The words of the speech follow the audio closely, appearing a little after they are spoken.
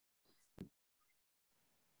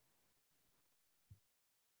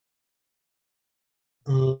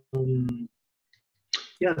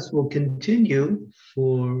Yes, we'll continue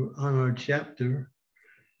on our chapter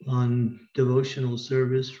on devotional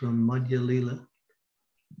service from Madhya-lila,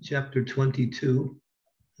 chapter 22,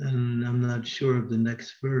 and I'm not sure of the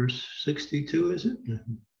next verse. 62, is it?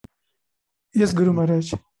 Yes, Guru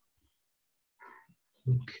Maharaj.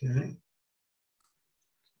 Okay.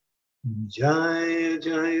 Jaya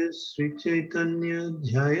Jaya Sri Chaitanya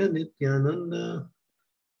Jaya Nityananda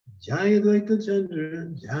Jaya Dvaita Chandra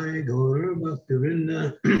Jaya Gaur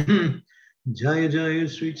Bhaktivinoda Jaya Jaya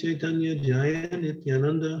Sri Chaitanya Jaya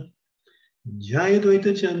Nityananda Jaya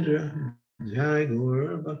Dvaita Chandra Jaya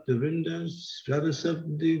Gaur Bhaktivinoda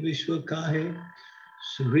Stravasabdi Vishwakahe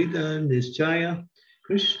Surita Nischaya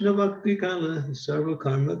Krishna Bhakti Kala Sarva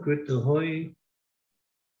Karma Krita Hoy.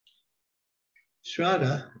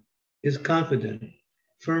 Shraddha is confident,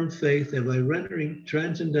 firm faith, and by rendering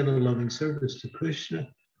transcendental loving service to Krishna,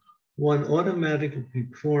 one automatically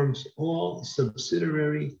performs all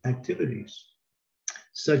subsidiary activities.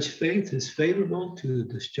 Such faith is favorable to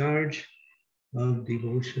the discharge of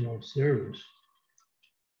devotional service.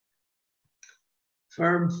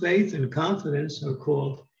 Firm faith and confidence are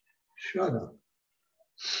called Shraddha.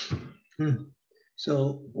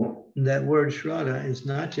 So that word Shraddha is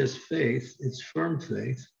not just faith, it's firm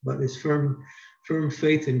faith, but it's firm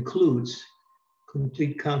faith includes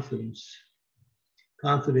complete confidence.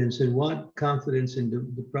 Confidence in what? Confidence in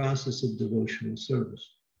the process of devotional service.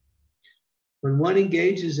 When one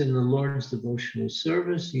engages in the Lord's devotional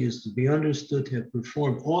service, he is to be understood to have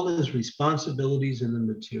performed all his responsibilities in the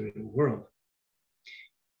material world.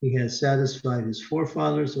 He has satisfied his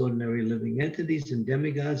forefathers, ordinary living entities, and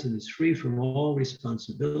demigods, and is free from all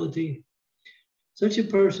responsibility. Such a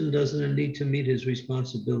person doesn't need to meet his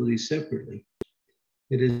responsibilities separately.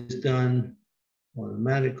 It is done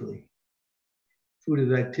automatically. Fruit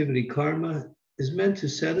of activity karma is meant to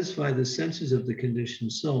satisfy the senses of the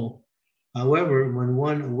conditioned soul. However, when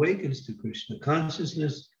one awakens to Krishna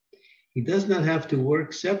consciousness, he does not have to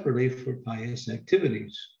work separately for pious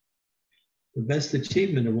activities. The best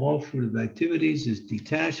achievement of all fruit of activities is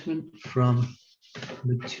detachment from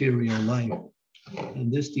material life.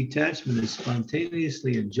 And this detachment is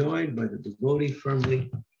spontaneously enjoyed by the devotee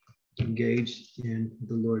firmly engaged in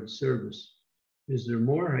the Lord's service. Is there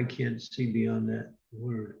more? I can't see beyond that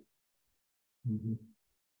word.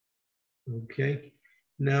 Okay.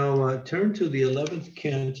 Now turn to the 11th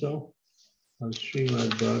canto of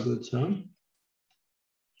Srimad Bhagavatam,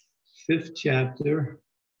 5th chapter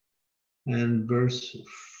and verse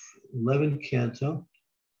 11th canto,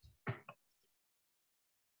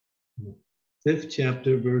 5th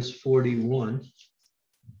chapter, verse 41.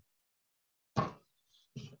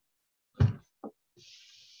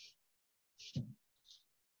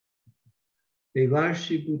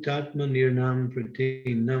 Devarshi Bhutatma Nirnam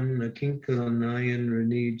Pratinam Nakinkaranayan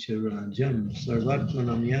Rani Charajam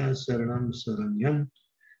Sarvatmanam Ya Saranam Saranyam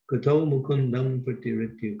Kato Mukundam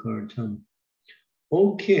Pratiritya Kartam.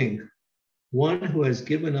 O King, one who has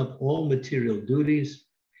given up all material duties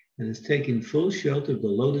and has taken full shelter of the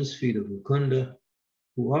lotus feet of Mukunda,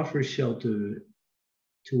 who offers shelter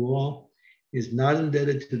to all, is not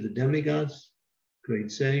indebted to the demigods, great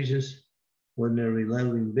sages, ordinary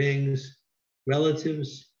living beings,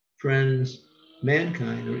 relatives, friends,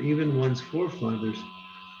 mankind, or even one's forefathers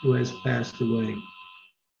who has passed away.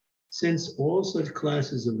 Since all such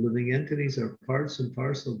classes of living entities are parts and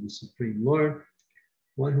parcel of the Supreme Lord,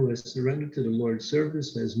 one who has surrendered to the Lord's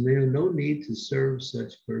service has no need to serve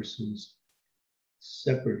such persons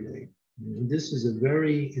separately. And this is a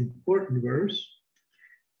very important verse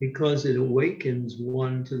because it awakens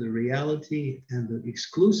one to the reality and the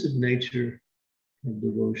exclusive nature of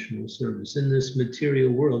devotional service. In this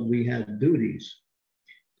material world, we have duties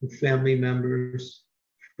to family members,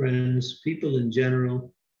 friends, people in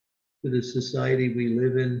general, to the society we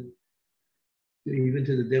live in, even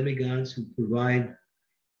to the demigods who provide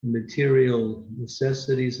material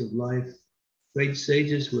necessities of life, great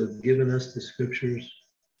sages who have given us the scriptures,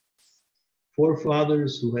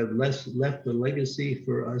 forefathers who have left a legacy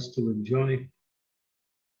for us to enjoy,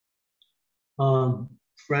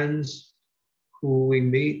 friends who we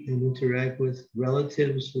meet and interact with,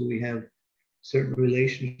 relatives who we have certain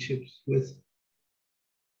relationships with.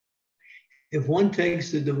 If one takes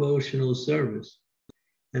the devotional service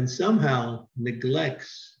and somehow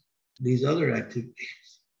neglects these other activities,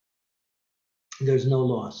 there's no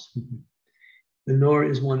loss. Nor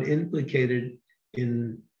is one implicated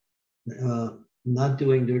in not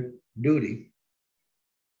doing their duty.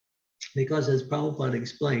 Because as Prabhupada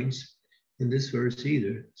explains in this verse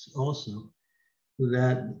also,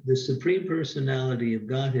 that the Supreme Personality of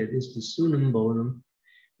Godhead is the Sunam Bonam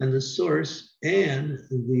and the source and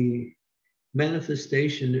the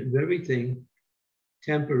manifestation of everything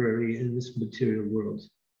temporary in this material world.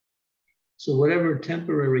 So whatever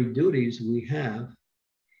temporary duties we have,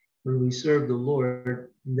 when we serve the Lord,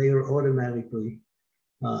 they are automatically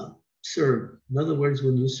served. In other words,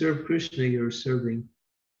 when you serve Krishna, you're serving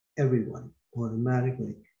everyone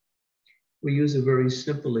automatically. We use a very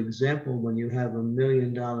simple example. When you have $1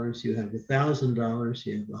 million, you have $1,000,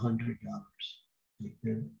 you have $100.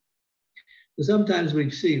 Okay? So sometimes we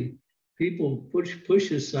see people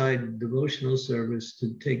push aside devotional service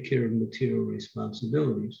to take care of material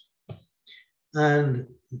responsibilities. And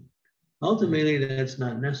ultimately, that's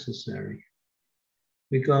not necessary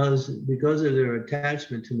because of their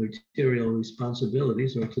attachment to material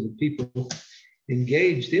responsibilities or to the people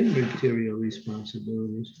engaged in material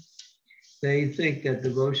responsibilities. They think that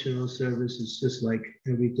devotional service is just like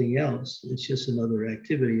everything else. It's just another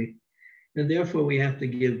activity. And therefore, we have to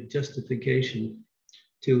give justification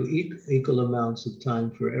to equal amounts of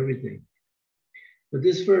time for everything. But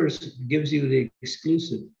this verse gives you the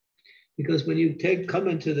exclusive, because when you come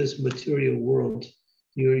into this material world,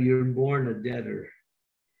 you're born a debtor.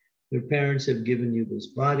 Your parents have given you this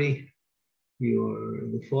body.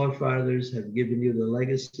 The forefathers have given you the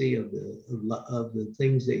legacy of the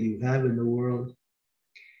things that you have in the world.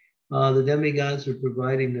 The demigods are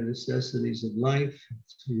providing the necessities of life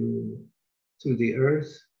through the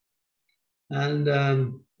earth. And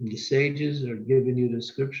the sages are giving you the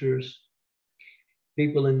scriptures.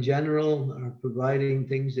 People in general are providing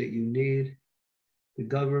things that you need. The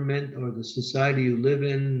government or the society you live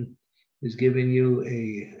in is giving you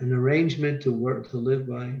an arrangement to live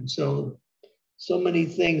by. And so many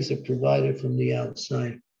things are provided from the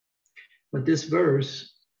outside. But this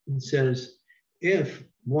verse says, if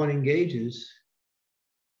one engages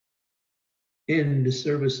in the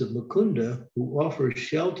service of Mukunda, who offers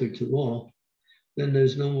shelter to all, then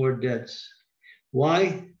there's no more debts.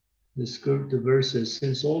 Why? The verse says,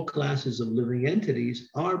 since all classes of living entities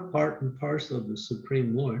are part and parcel of the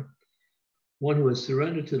Supreme Lord, one who has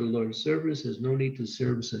surrendered to the Lord's service has no need to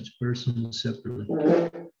serve such persons separately.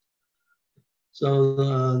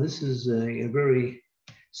 So this is a very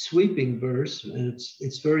sweeping verse, and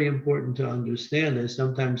it's very important to understand that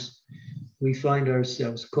sometimes we find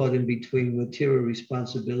ourselves caught in between material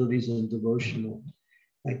responsibilities and devotional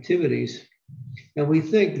activities. And we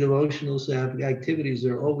think devotional activities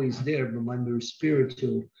are always there, but when we're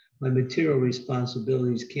spiritual, my material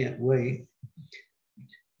responsibilities can't wait.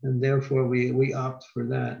 And therefore we opt for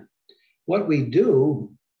that. What we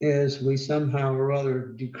do is we somehow or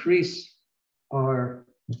other decrease our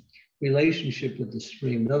relationship with the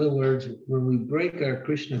stream. In other words, when we break our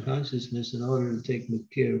Krishna consciousness in order to take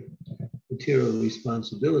material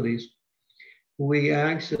responsibilities, we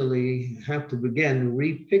actually have to begin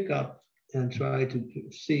pick up and try to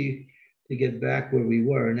get back where we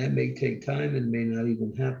were. And that may take time and may not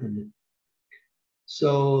even happen.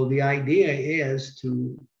 So the idea is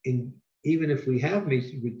even if we have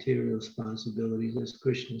material responsibilities, as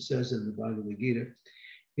Krishna says in the Bhagavad Gita,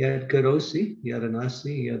 yad karosi, yad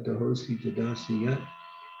anasi, yad dahosi tadasi,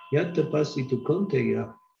 yad tapasi tukunte,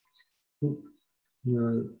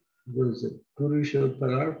 what is it? Purusha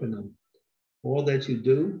pararpanam. All that you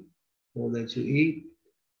do, all that you eat,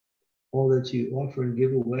 all that you offer and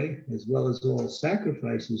give away, as well as all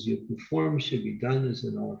sacrifices you perform, should be done as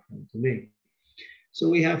an offering to me. So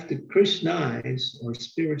we have to Krishnaize or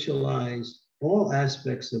spiritualize all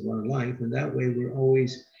aspects of our life, and that way we're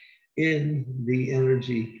always in the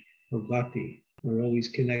energy of bhakti. We're always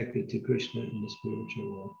connected to Krishna in the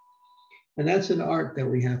spiritual world. And that's an art that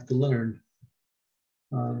we have to learn.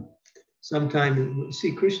 Sometimes,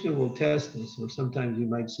 Krishna will test us, or sometimes you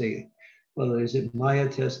might say, well, is it Maya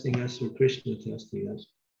testing us or Krishna testing us?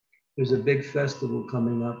 There's a big festival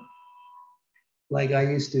coming up. Like I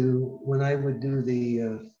used to, when I would do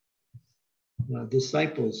the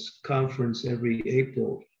disciples conference every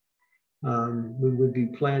April, we would be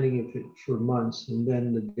planning it for months, and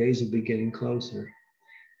then the days would be getting closer.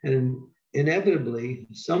 And inevitably,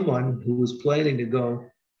 someone who was planning to go,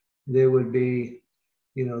 there would be,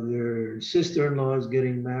 their sister-in-law is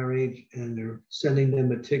getting married and they're sending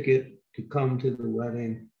them a ticket to come to the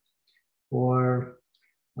wedding, or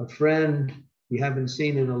a friend you haven't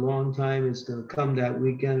seen in a long time is going to come that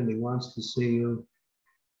weekend and he wants to see you,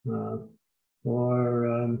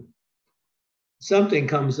 or something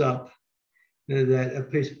comes up that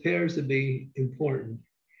appears to be important.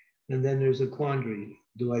 And then there's a quandary.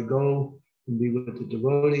 Do I go and be with the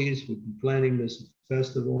devotees who've been planning this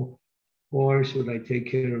festival, or should I take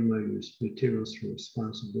care of my material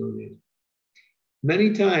responsibilities?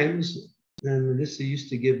 Many times And this used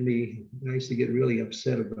to give me, I used to get really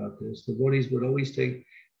upset about this. The devotees would always take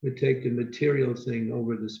the material thing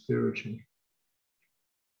over the spiritual.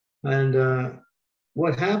 And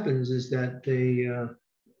what happens is that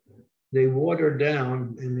they water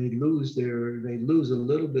down and they lose a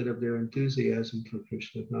little bit of their enthusiasm for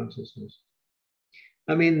Krishna consciousness.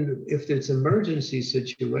 I mean, if it's an emergency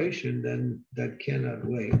situation, then that cannot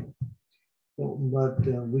wait. But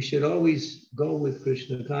we should always go with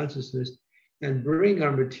Krishna consciousness and bring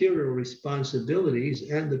our material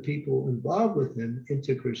responsibilities and the people involved with them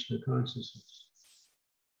into Krishna consciousness.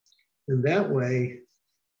 And that way,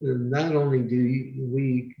 not only do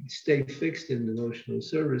we stay fixed in devotional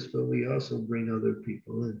service, but we also bring other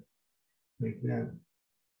people in like that.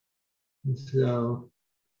 And so,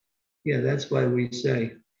 yeah, that's why we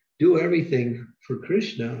say, do everything for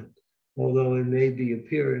Krishna, although it may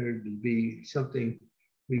appear to be something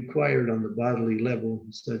required on the bodily level,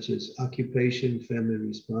 such as occupation, family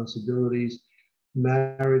responsibilities,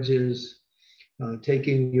 marriages,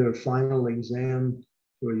 taking your final exam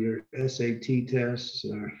for your SAT tests.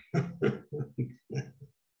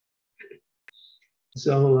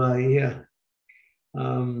 So, yeah.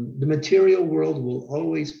 The material world will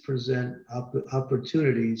always present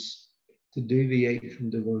opportunities to deviate from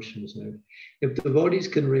devotional service. If devotees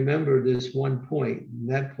can remember this one point, and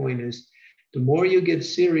that point is, the more you get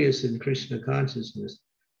serious in Krishna consciousness,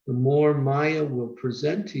 the more Maya will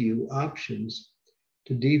present to you options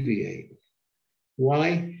to deviate.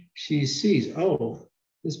 Why? She sees, oh,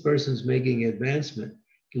 this person's making advancement.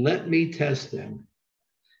 Let me test them.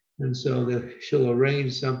 And so she'll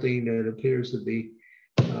arrange something that appears to be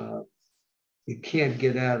you can't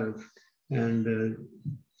get out of, and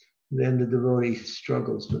then the devotee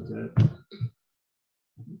struggles with that.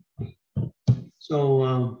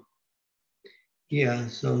 So yeah,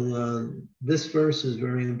 so this verse is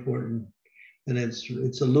very important, and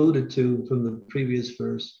it's alluded to from the previous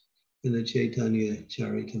verse in the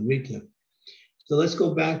Caitanya-caritamrta. So let's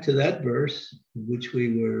go back to that verse, which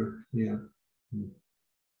we were, yeah.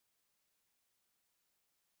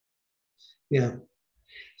 Yeah.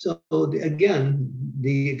 So again,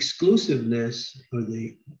 the exclusiveness or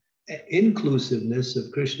the inclusiveness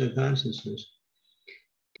of Krishna consciousness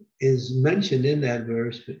is mentioned in that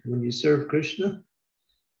verse. But when you serve Krishna,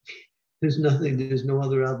 there's no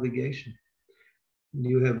other obligation.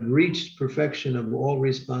 You have reached perfection of all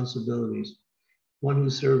responsibilities. One who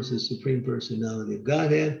serves the Supreme Personality of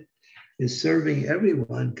Godhead is serving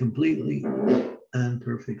everyone completely and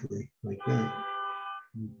perfectly, like that.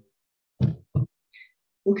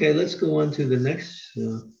 Okay, let's go on to the next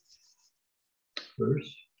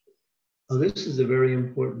verse. Oh, this is a very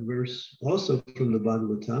important verse, also from the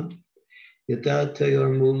Bhagavatam. Yata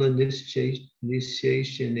tayor mula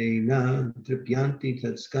nisheshanena tripyanti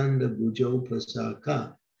tatskanda bhujo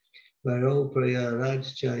prasaka varo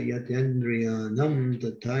prayarajcha yatendriyanam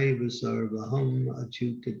tataiva sarvaham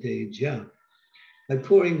achyutateja. By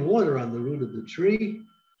pouring water on the root of the tree,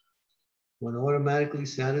 one automatically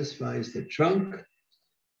satisfies the trunk,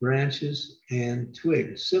 branches, and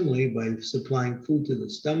twigs. Similarly, by supplying food to the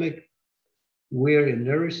stomach, where it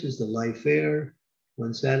nourishes the life air,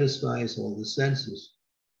 one satisfies all the senses.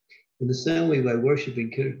 In the same way, by worshiping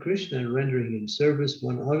Krishna and rendering him service,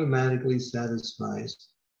 one automatically satisfies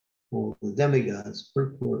all the demigods.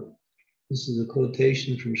 Purport. This is a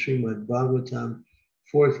quotation from Srimad Bhagavatam,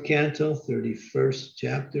 4th canto, 31st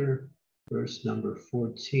chapter, verse number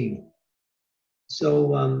 14.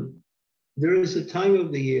 So there is a time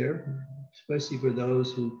of the year, especially for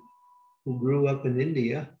those who grew up in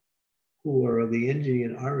India, who are of the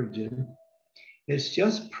Indian origin. It's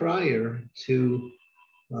just prior to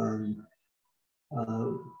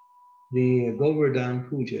the Govardhan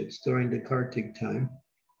Puja. It's during the Kartik time.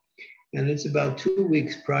 And it's about 2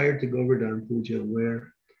 weeks prior to Govardhan Puja,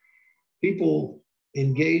 where people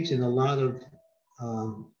engage in a lot of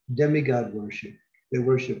demigod worship. They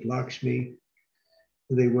worship Lakshmi,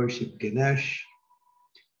 they worship Ganesh,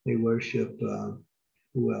 they worship,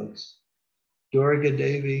 who else? Durga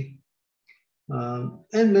Devi,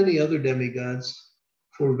 and many other demigods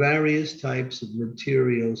for various types of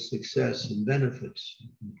material success and benefits.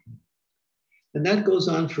 And that goes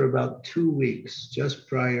on for about 2 weeks, just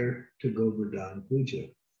prior to Govardhan Puja.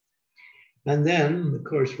 And then, of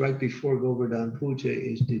course, right before Govardhan Puja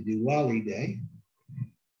is the Diwali day.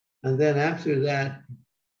 And then after that,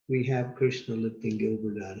 we have Krishna lifting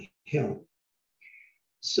Govardhan Hill.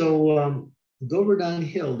 So Govardhan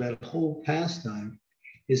Hill, that whole pastime,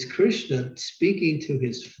 is Krishna speaking to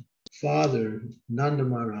his father, Nanda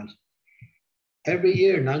Maharaj. Every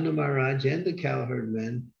year, Nanda Maharaj and the cowherd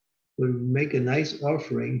men would make a nice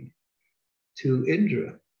offering to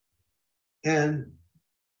Indra. And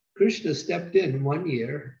Krishna stepped in one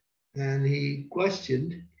year and he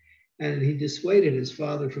questioned and he dissuaded his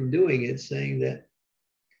father from doing it, saying that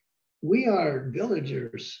we are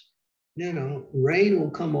villagers. Rain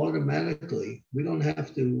will come automatically. We don't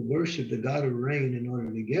have to worship the god of rain in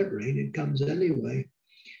order to get rain. It comes anyway.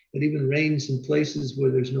 It even rains in places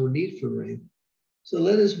where there's no need for rain. So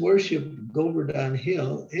let us worship Govardhan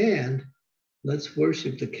Hill and let's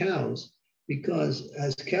worship the cows, because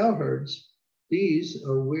as cowherds, these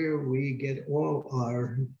are where we get all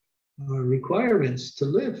our requirements to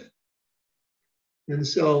live. And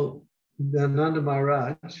so the Nanda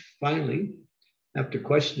Maharaj finally, after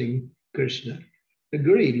questioning Krishna,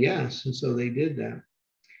 agreed, yes. And so they did that.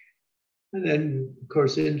 And then, of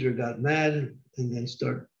course, Indra got mad and then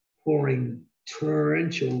started pouring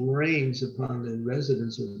torrential rains upon the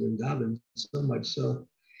residents of Vrindavan, so much so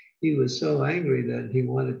he was so angry that he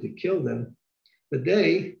wanted to kill them. But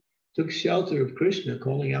they took shelter of Krishna,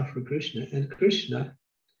 calling out for Krishna, and Krishna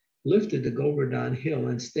lifted the Govardhan Hill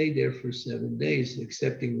and stayed there for 7 days,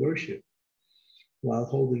 accepting worship while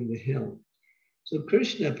holding the hill. So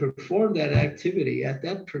Krishna performed that activity at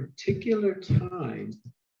that particular time.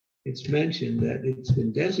 It's mentioned that it's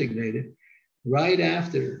been designated right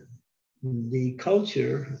after the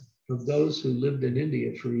culture of those who lived in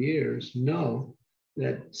India for years know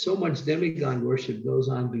that so much demigod worship goes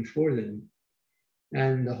on before them.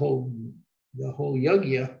 And the whole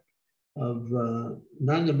yajna of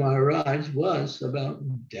Nanda Maharaj was about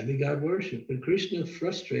demigod worship. But Krishna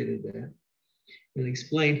frustrated that and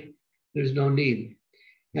explained there's no need.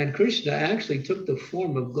 And Krishna actually took the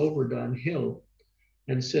form of Govardhan Hill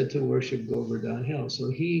and said to worship Govardhan Hill.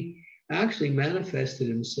 So he actually manifested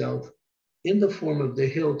himself in the form of the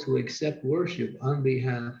hill to accept worship on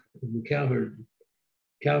behalf of the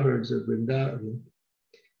cowherds of Vrindavan.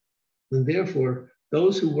 And therefore,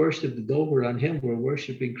 those who worshiped the Govardhan Hill were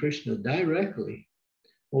worshiping Krishna directly,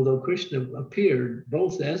 although Krishna appeared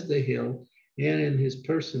both as the hill and in his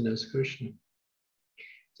person as Krishna.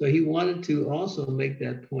 So he wanted to also make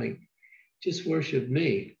that point. Just worship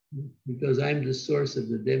me, because I'm the source of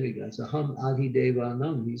the demigods. Aham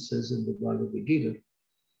Adidevanam, he says in the Bhagavad Gita.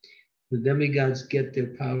 The demigods get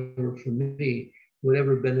their power from me.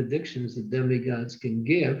 Whatever benedictions the demigods can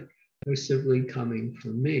give are simply coming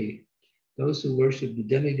from me. Those who worship the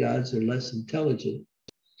demigods are less intelligent.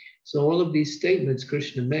 So all of these statements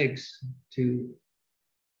Krishna makes to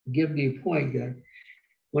give the point that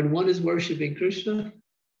when one is worshiping Krishna,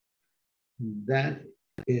 that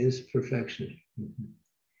is perfection.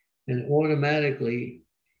 And automatically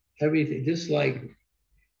everything, just like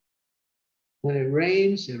when it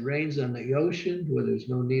rains on the ocean where there's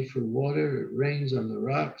no need for water. It rains on the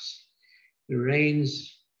rocks. It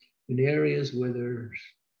rains in areas where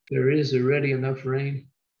there is already enough rain.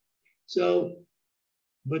 So,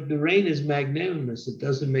 but the rain is magnanimous. It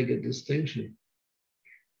doesn't make a distinction.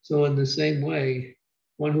 So in the same way,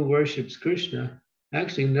 one who worships Krishna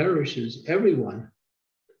actually nourishes everyone,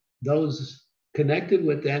 those connected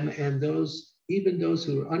with them and those, even those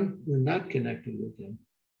who are not connected with them.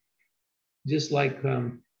 Just like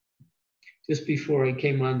just before I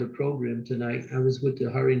came on the program tonight, I was with the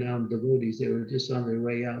Harinam devotees. They were just on their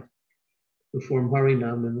way out to perform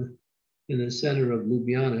Harinam in the center of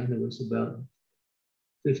Ljubljana. There was about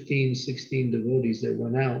 15, 16 devotees that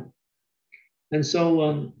went out. And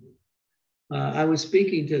so I was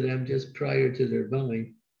speaking to them just prior to their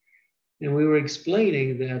going. And we were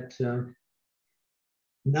explaining that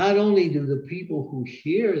not only do the people who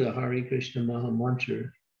hear the Hare Krishna Maha Mantra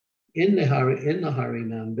in the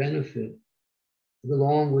Harinam benefit,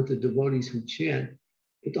 along with the devotees who chant,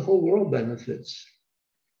 but the whole world benefits.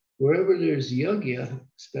 Wherever there's yajna,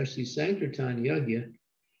 especially Sankirtan yajna,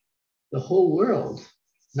 the whole world,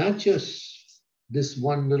 not just this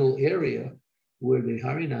one little area where the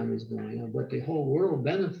Harinam is going on, but the whole world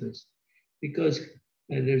benefits, because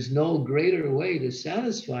there's no greater way to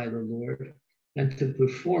satisfy the Lord and to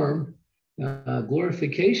perform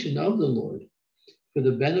glorification of the Lord for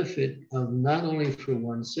the benefit of not only for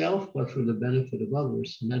oneself, but for the benefit of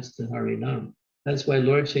others, and that's the Harinam. That's why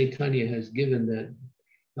Lord Chaitanya has given that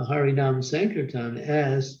the Harinam Sankirtan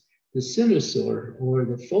as the cynosure or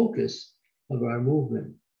the focus of our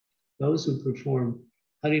movement. Those who perform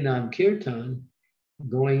Harinam Kirtan,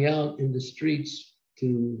 going out in the streets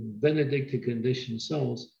to benedict the conditioned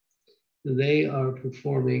souls, they are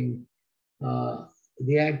performing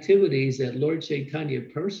the activities that Lord Chaitanya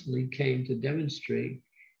personally came to demonstrate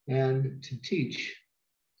and to teach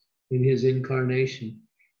in his incarnation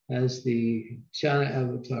as the Chana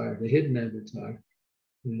avatar, the hidden avatar,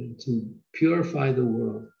 to purify the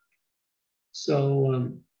world.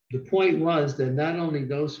 So the point was that not only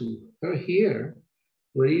those who are here,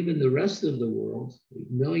 but even the rest of the world,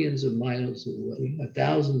 millions of miles away,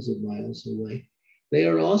 thousands of miles away, they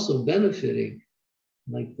are also benefiting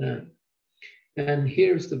like that. And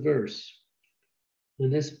here's the verse.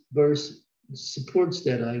 And this verse supports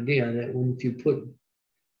that idea that when if you put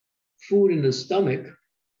food in the stomach,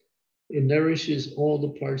 it nourishes all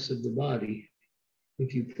the parts of the body.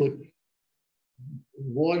 If you put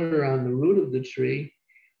water on the root of the tree,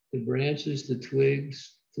 the branches, the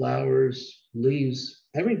twigs, flowers, leaves,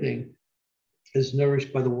 everything is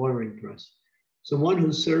nourished by the watering press. So one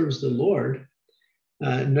who serves the Lord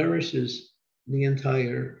nourishes the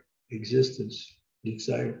entire existence, the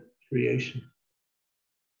entire creation.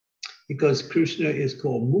 Because Krishna is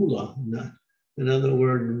called Mula. Another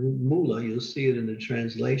word, Mula, you'll see it in the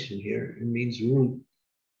translation here. It means root.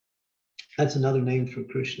 That's another name for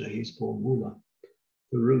Krishna. He's called Mula,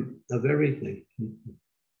 the root of everything.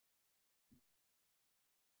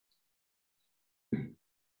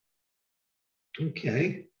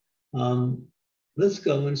 Okay, let's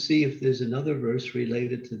go and see if there's another verse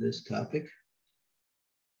related to this topic.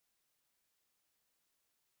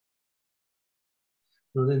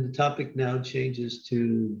 Well, then the topic now changes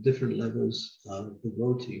to different levels of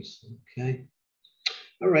devotees, okay?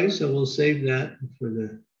 All right, so we'll save that for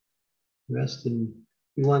the rest, and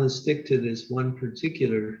we want to stick to this one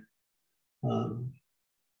particular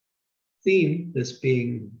theme that's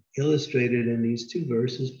being illustrated in these two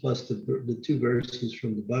verses, plus the two verses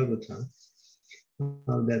from the Bhagavatam,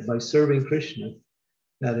 that by serving Krishna,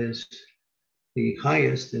 that is the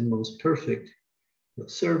highest and most perfect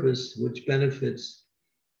service, which benefits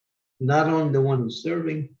not only the one who's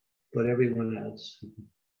serving, but everyone else.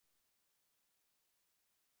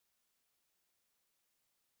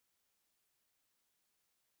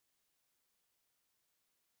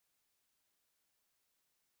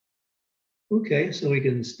 Okay, so we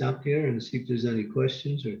can stop here and see if there's any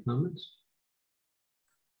questions or comments.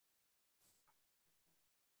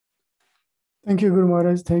 Thank you, Guru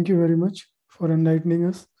Maharaj. Thank you very much for enlightening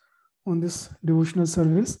us on this devotional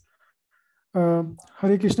service.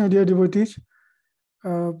 Hare Krishna, dear devotees.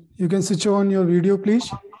 You can switch on your video,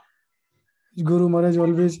 please. Guru Maharaj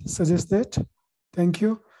always suggests that. Thank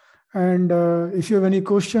you. And if you have any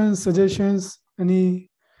questions, suggestions,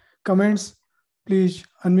 any comments, please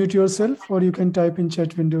unmute yourself or you can type in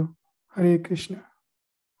chat window. Hare Krishna.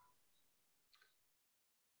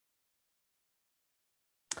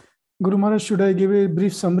 Guru Maharaj, should I give a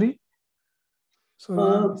brief summary?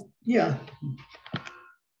 Yeah,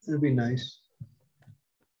 that'd be nice.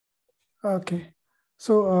 Okay.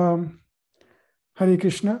 So, Hare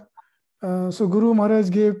Krishna. So Guru Maharaj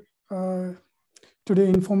gave today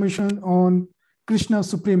information on Krishna's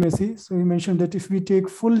supremacy. So he mentioned that if we take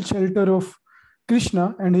full shelter of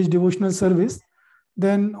Krishna and his devotional service,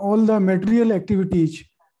 then all the material activities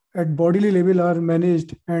at bodily level are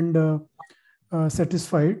managed and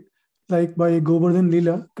satisfied. Like by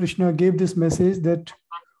Govardhan-lila, Krishna gave this message that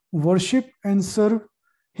worship and serve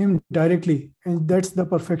him directly, and that's the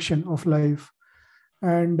perfection of life.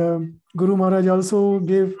 And Guru Maharaj also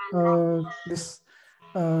gave this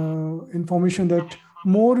information that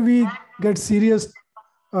more we get serious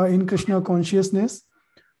in Krishna consciousness,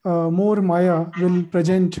 more Maya will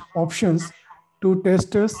present options to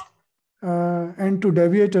test us and to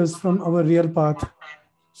deviate us from our real path.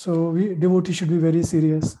 So we devotees should be very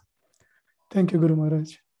serious. Thank you, Guru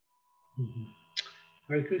Maharaj.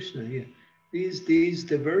 Hare Krishna, yeah. These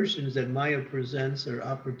diversions that Maya presents are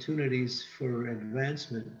opportunities for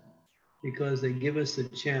advancement because they give us a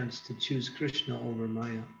chance to choose Krishna over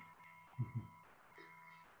Maya.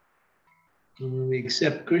 And when we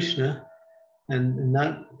accept Krishna and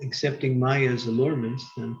not accepting Maya's allurements,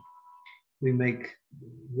 then we make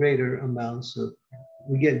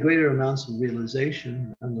we get greater amounts of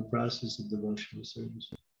realization on the process of devotional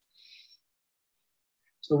service.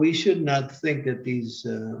 So we should not think that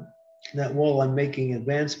that while I'm making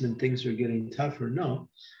advancement, things are getting tougher. No,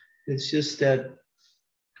 it's just that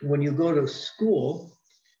when you go to school,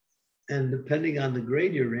 and depending on the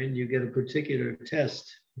grade you're in, you get a particular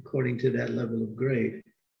test according to that level of grade.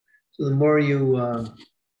 So the more you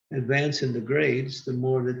advance in the grades, the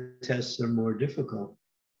more the tests are more difficult.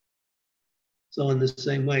 So in the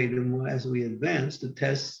same way, the more as we advance, the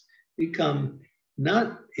tests become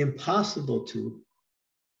not impossible to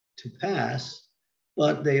pass,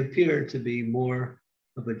 but they appear to be more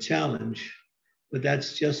of a challenge. But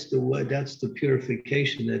that's just that's the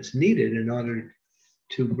purification that's needed in order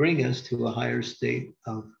to bring us to a higher state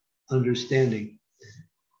of understanding.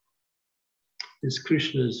 It's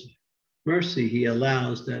Krishna's mercy, he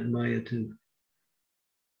allows that Maya to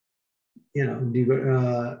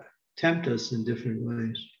tempt us in different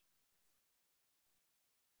ways.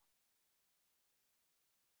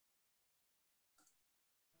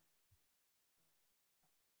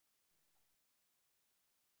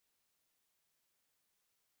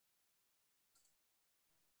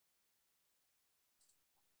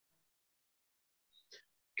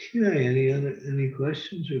 Okay, any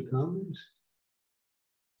questions or comments?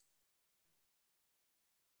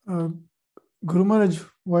 Guru Maharaj,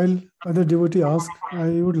 while other devotee ask,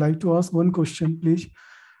 I would like to ask one question, please.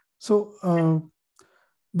 So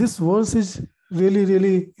this verse is really,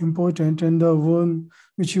 really important, and the one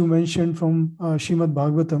which you mentioned from Srimad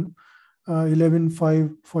Bhagavatam,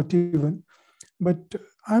 11.5.41. But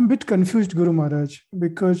I'm a bit confused, Guru Maharaj,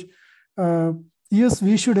 because yes,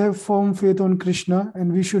 we should have firm faith on Krishna,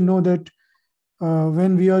 and we should know that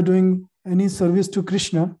when we are doing any service to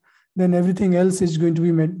Krishna, then everything else is going to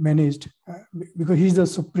be managed because he's the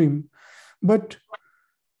supreme. But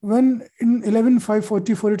when in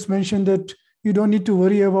 11.5.44 it's mentioned that you don't need to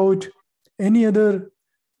worry about any other,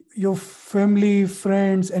 your family,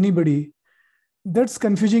 friends, anybody, that's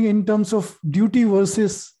confusing in terms of duty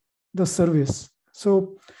versus the service.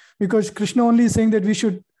 So because Krishna only is saying that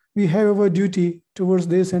we have our duty towards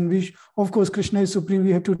this, and of course Krishna is supreme,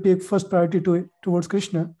 we have to take first priority towards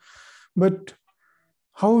Krishna. But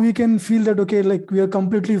how we can feel that, okay, like we are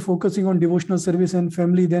completely focusing on devotional service and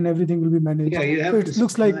family, then everything will be managed. Yeah, so it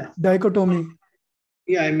looks like dichotomy.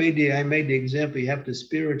 Yeah, I made the example. You have to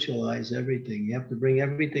spiritualize everything. You have to bring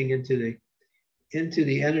everything into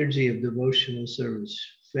the energy of devotional service,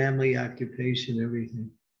 family, occupation,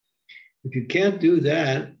 everything. If you can't do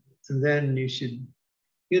that, then you should,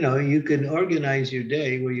 you can organize your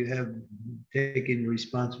day where you have taken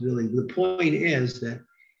responsibility. The point is that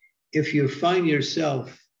if you find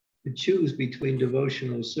yourself to choose between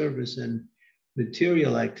devotional service and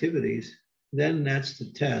material activities, then that's the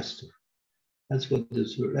test. That's what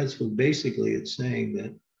basically it's saying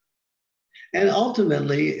that. And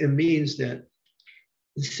ultimately it means that,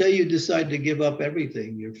 say you decide to give up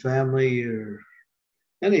everything, your family or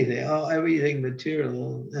anything, everything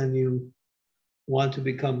material, and you want to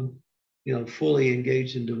become, fully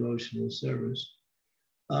engaged in devotional service.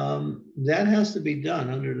 That has to be done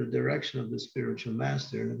under the direction of the spiritual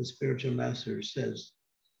master. And if the spiritual master says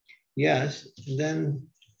yes, then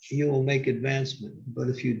you will make advancement. But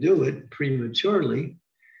if you do it prematurely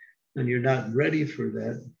and you're not ready for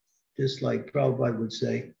that, just like Prabhupada would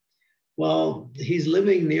say, well, he's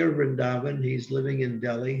living near Vrindavan, he's living in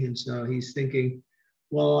Delhi, and so he's thinking,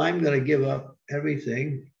 well, I'm going to give up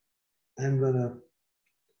everything. I'm going to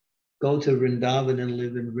go to Vrindavan and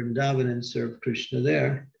live in Vrindavan and serve Krishna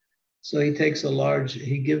there. So he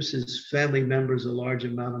gives his family members a large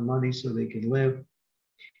amount of money so they can live.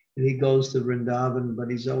 And he goes to Vrindavan, but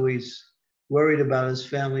he's always worried about his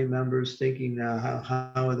family members, thinking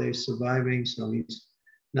how are they surviving? So he's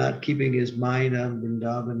not keeping his mind on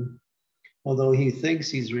Vrindavan. Although he thinks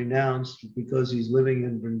he's renounced because he's living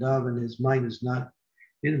in Vrindavan, his mind is not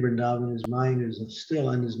in Vrindavan, his mind is still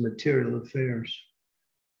on his material affairs.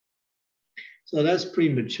 So that's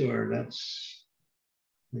premature, that's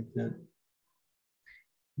like that.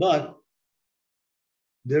 But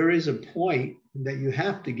there is a point that you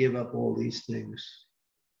have to give up all these things.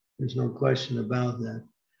 There's no question about that.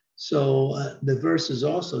 So the verse is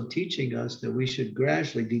also teaching us that we should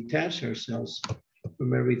gradually detach ourselves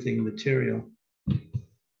from everything material.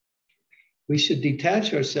 We should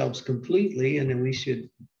detach ourselves completely, and then we should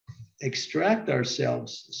extract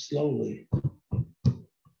ourselves slowly.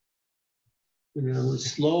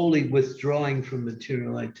 Slowly withdrawing from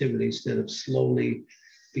material activity instead of slowly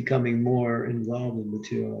becoming more involved in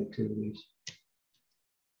material activities.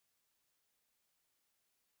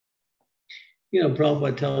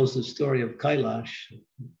 Prabhupada tells the story of Kailash.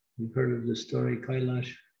 You've heard of the story,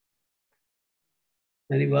 Kailash?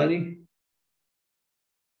 Anybody?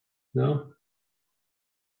 No?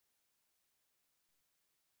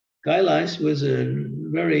 Kailash was a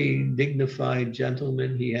very dignified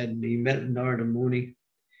gentleman. He met Narada Muni.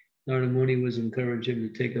 Narada Muni was encouraging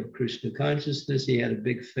him to take up Krishna consciousness. He had a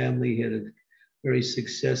big family. He had a very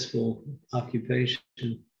successful occupation.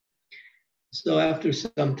 So after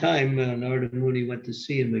some time, Narada Muni went to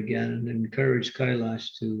see him again and encouraged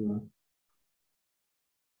Kailash to,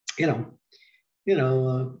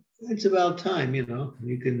 it's about time, you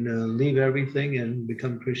can leave everything and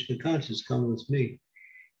become Krishna conscious, come with me.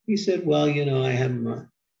 He said, well, I have my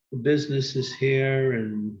businesses here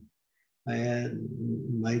and I had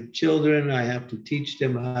my children, I have to teach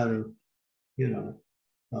them how to,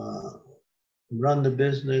 run the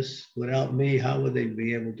business. Without me, how would they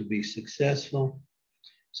be able to be successful?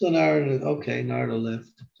 So Narada, okay, Narada left.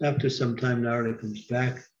 After some time, Narada comes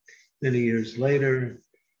back. Many years later,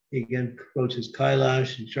 he again approaches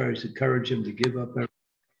Kailash and tries to encourage him to give up everything.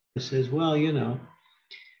 He says, well,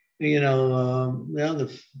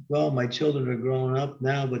 my children are growing up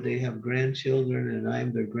now, but they have grandchildren, and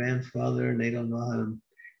I'm their grandfather, and they don't know how to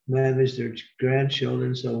manage their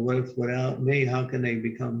grandchildren. So what if without me, how can they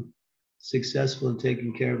become successful in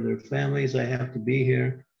taking care of their families? I have to be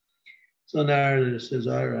here. So Narada says,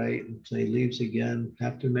 all right. So he leaves again.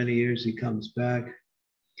 After many years, he comes back.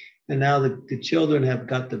 And now the children have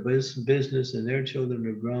got the business, and their children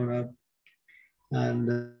are grown up.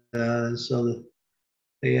 And so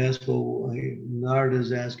they ask, well,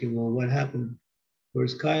 Narada's asking, well, what happened?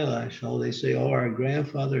 Where's Kailash? Oh, they say, oh, our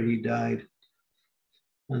grandfather, he died.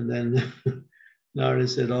 And then Narada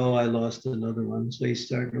said, oh, I lost another one. So he's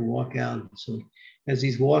starting to walk out. So as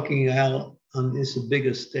he's walking out on this big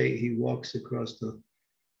estate, he walks across the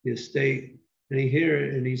estate,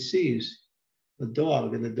 and he sees a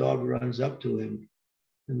dog, and the dog runs up to him.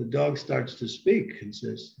 And the dog starts to speak and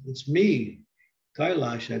says, it's me,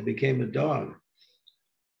 Kailash, I became a dog.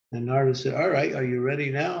 And Narada said, all right, are you ready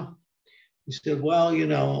now? He said, well,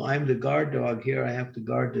 I'm the guard dog here. I have to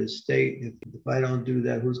guard the estate. If I don't do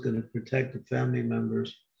that, who's going to protect the family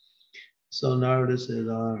members? So Narada said,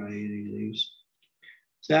 all right, and he leaves.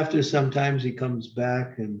 So after some times he comes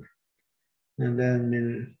back, and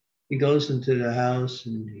then he goes into the house,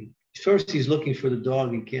 and first he's looking for the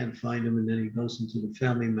dog. He can't find him, and then he goes into the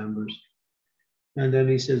family members. And then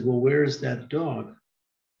he says, well, where's that dog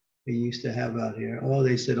he used to have out here? Oh,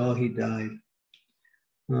 they said, oh, he died.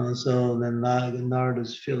 So then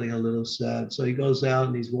Narada's feeling a little sad. So he goes out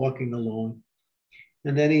and he's walking along.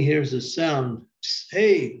 And then he hears a sound. Psst,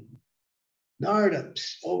 hey, Narada,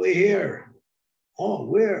 psst, over here. Oh,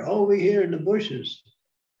 where? Over here in the bushes.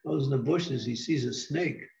 Goes in the bushes, he sees a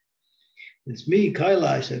snake. It's me,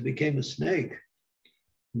 Kailash, I became a snake.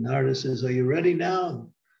 Narada says, are you ready now?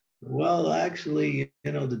 Well, actually,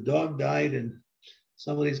 the dog died and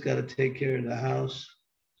somebody's got to take care of the house.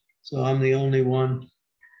 So I'm the only one.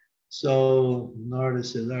 So Narada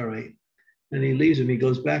says, all right. And he leaves him. He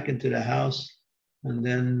goes back into the house, and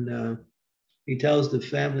then he tells the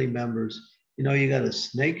family members, you got a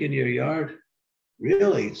snake in your yard?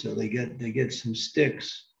 Really? So they get some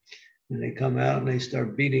sticks, and they come out and they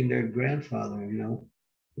start beating their grandfather,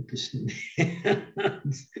 with the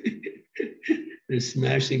they're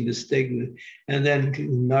smashing the stick. And then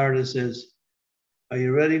Narada says, are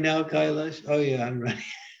you ready now, Kailash? Oh yeah, I'm ready.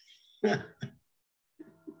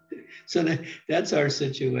 So that's our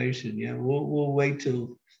situation. Yeah, we'll wait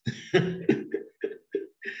till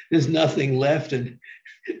there's nothing left, and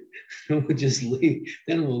we'll just leave.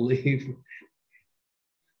 Then we'll leave.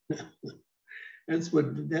 That's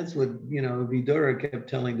what Vidura kept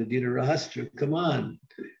telling the Dhritarashtra. Come on,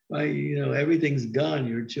 everything's gone.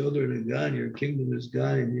 Your children are gone. Your kingdom is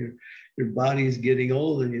gone, and your body is getting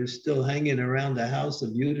old, and you're still hanging around the house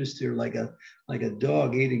of Yudhishthira like a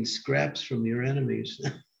dog eating scraps from your enemies.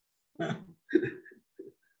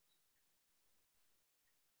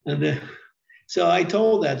 And so I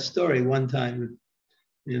told that story one time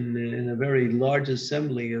in a very large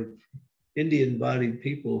assembly of Indian-bodied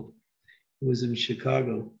people. It was in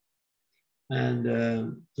Chicago, and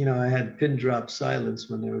I had pin drop silence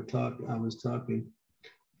when they were talking. I was talking.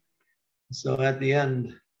 So at the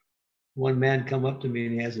end, one man come up to me,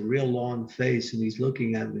 and he has a real long face, and he's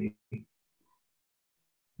looking at me,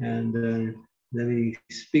 and then he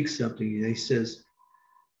speaks something. He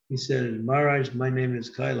said, Maharaj, my name is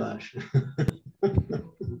Kailash.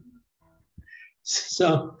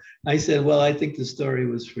 So I said, well, I think the story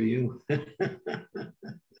was for you.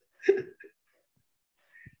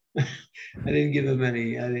 I didn't give him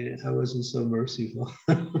any, I wasn't so merciful.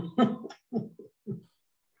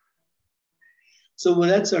 So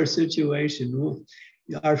that's our situation.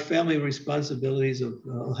 Our family responsibilities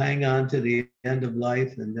will hang on to the end of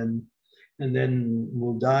life, and then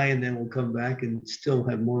we'll die, and then we'll come back and still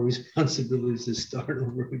have more responsibilities to start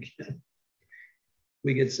over again.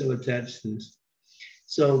 We get so attached to this.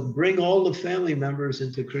 So bring all the family members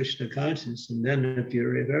into Krishna consciousness, and then if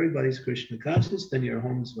everybody's Krishna conscious, then your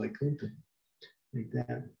home's Vaikuntha, like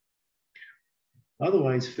that.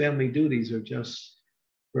 Otherwise, family duties are just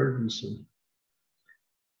burdensome.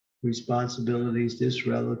 Responsibilities, this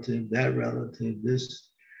relative, that relative,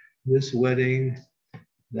 this wedding,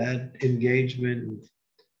 that engagement,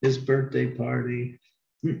 this birthday party,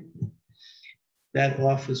 that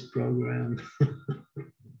office program.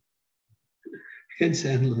 It's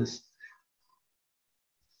endless.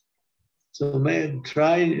 So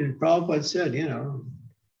Prabhupada said,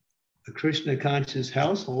 a Krishna conscious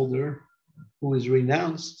householder who is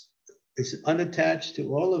renounced, is unattached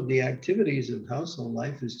to all of the activities of household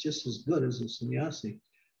life, is just as good as a sannyasi.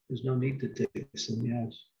 There's no need to take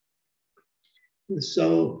sannyas.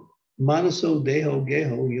 So, Manaso Deho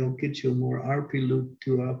Geho Yokichu Mor Arpilu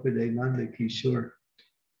Tu Apade Nanda Kishore.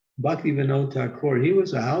 Bhakti Vinod Thakur, he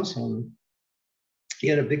was a householder. He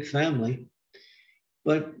had a big family,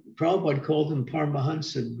 but Prabhupada called him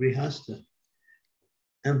Paramahansa Grihastha.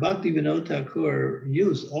 And Bhakti Vinod Thakur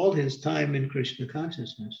used all his time in Krishna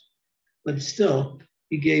consciousness. But still,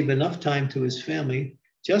 he gave enough time to his family,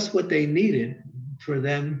 just what they needed for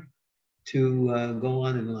them to go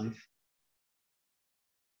on in life.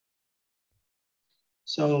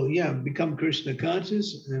 So yeah, become Krishna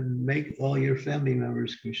conscious and make all your family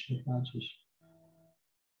members Krishna conscious.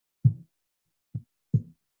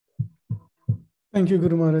 Thank you,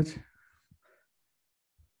 Guru Maharaj.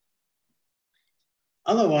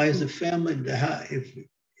 Otherwise, the family,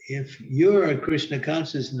 if you're a Krishna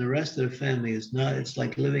conscious and the rest of the family is not, it's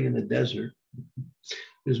like living in the desert.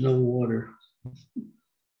 There's no water.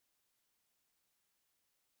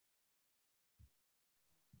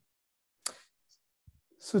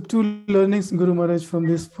 So 2 learnings, Guru Maharaj, from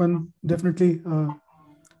this one. Definitely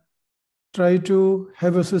try to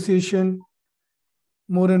have association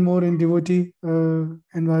more and more in devotee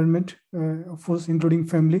environment, of course, including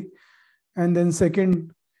family. And then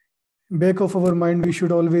second, back of our mind, we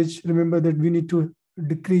should always remember that we need to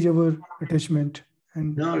decrease our attachment.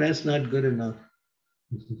 And no, that's not good enough.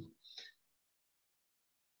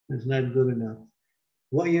 It's not good enough.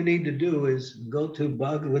 What you need to do is go to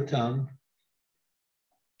Bhagavatam,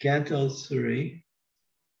 Canto 3,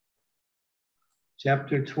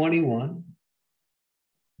 chapter 21,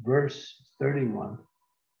 verse 31.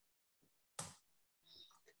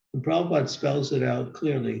 And Prabhupada spells it out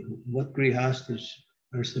clearly, what grihastas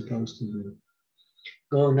are supposed to do.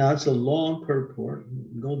 Go, now it's a long purport.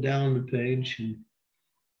 Go down the page and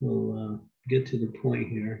we'll get to the point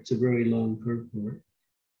here. It's a very long purport.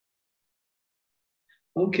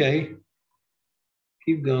 Okay,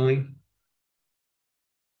 keep going.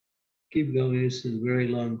 Keep going, this is a very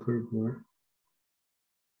long purport.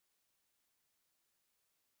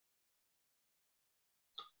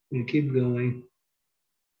 You keep going.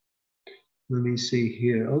 Let me see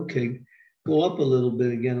here. Okay, go up a little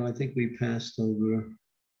bit again. I think we passed over.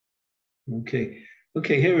 Okay,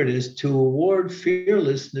 here it is. To award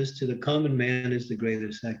fearlessness to the common man is the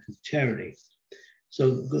greatest act of charity.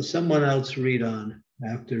 So someone else read on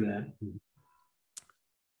after that.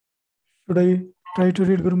 should I try to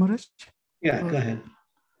read, Guru Maharaj? Yeah, go ahead.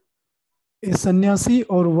 A sannyasi,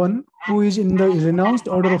 or one who is in the renounced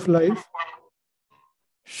order of life,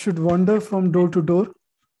 should wander from door to door,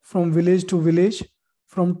 from village to village,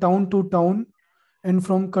 from town to town, and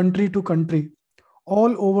from country to country,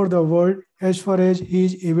 all over the world as far as he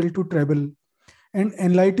is able to travel, and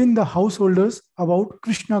enlighten the householders about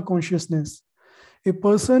Krishna consciousness. A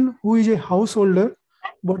person who is a householder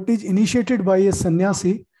but is initiated by a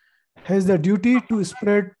sannyasi has the duty to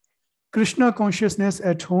spread Krishna consciousness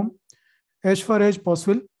at home as far as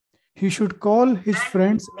possible. He should call his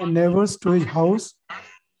friends and neighbors to his house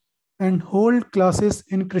and hold classes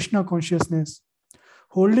in Krishna consciousness.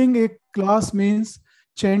 Holding a class means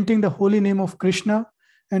chanting the holy name of Krishna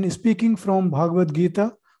and speaking from Bhagavad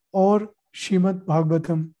Gita or Srimad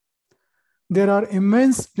Bhagavatam. There are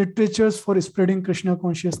immense literatures for spreading Krishna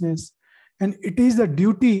consciousness, and it is the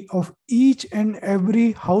duty of each and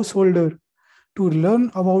every householder to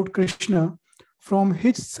learn about Krishna from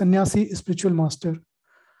his sannyasi spiritual master.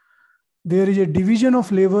 There is a division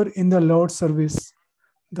of labor in the Lord's service.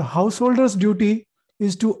 The householder's duty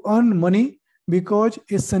is to earn money, because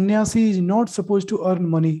a sannyasi is not supposed to earn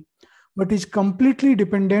money, but is completely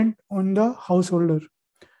dependent on the householder.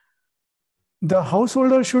 The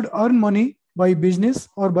householder should earn money by business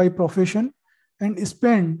or by profession and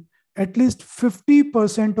spend at least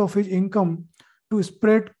 50% of his income to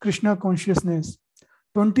spread Krishna consciousness.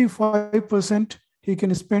 25% he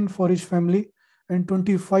can spend for his family, and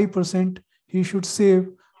 25% he should save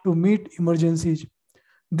to meet emergencies.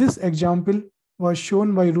 This example was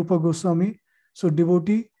shown by Rupa Goswami, so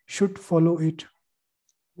devotee should follow it.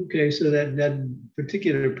 Okay, so that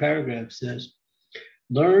particular paragraph says,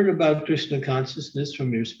 learn about Krishna consciousness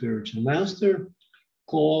from your spiritual master,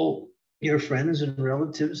 call your friends and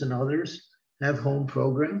relatives and others, have home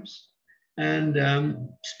programs, and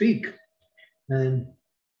speak, and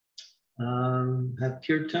have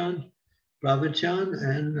kirtan, pravachan,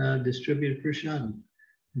 and distribute prasad.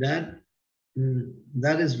 That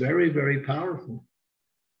is very, very powerful.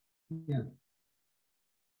 Yeah.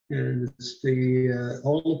 And it's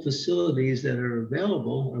all the facilities that are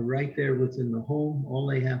available are right there within the home. All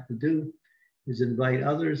they have to do is invite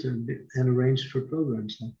others and arrange for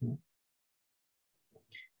programs like that.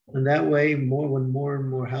 And that way, when more and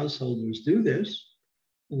more householders do this,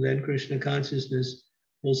 and then Krishna consciousness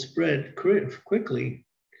will spread quickly.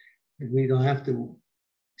 We don't have to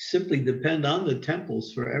simply depend on the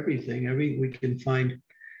temples for everything. We can find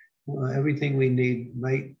everything we need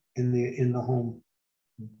right in the home.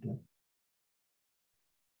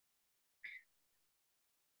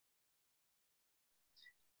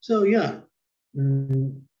 So yeah,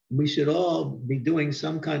 we should all be doing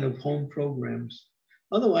some kind of home programs.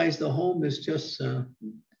 Otherwise, the home is just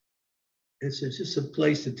it's just a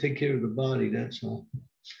place to take care of the body. That's all.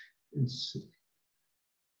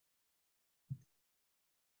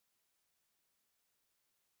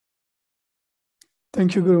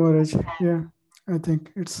 Thank you, Guru Maharaj. Yeah, I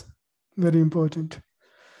think it's very important.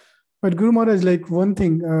 But Guru Maharaj, like one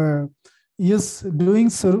thing, yes,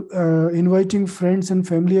 inviting friends and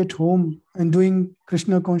family at home and doing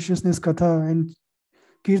Krishna consciousness katha and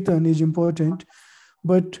kirtan is important.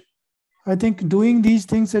 But I think doing these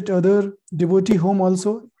things at other devotee home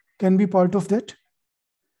also can be part of that.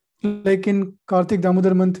 Like in Kartik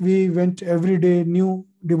Damodar month, we went every day, new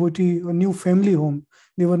devotee or new family home.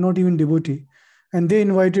 They were not even devotee. And they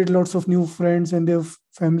invited lots of new friends and their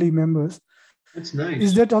family members. That's nice.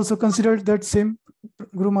 Is that also considered that same,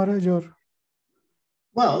 Guru Maharaj? Or?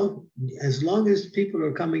 Well, as long as people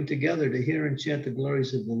are coming together to hear and chant the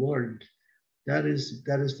glories of the Lord, that is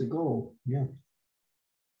the goal. Yeah.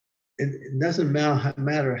 It doesn't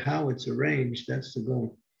matter how it's arranged. That's the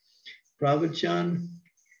goal. Pravachan,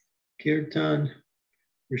 Kirtan,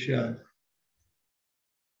 Prashad.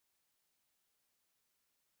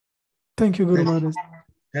 Thank you, Guru Maharaj.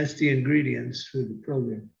 That's the ingredients for the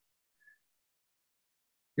program.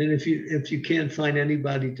 And if you can't find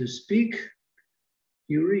anybody to speak,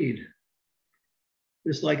 you read.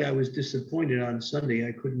 Just like I was disappointed on Sunday,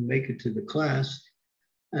 I couldn't make it to the class,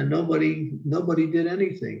 and nobody did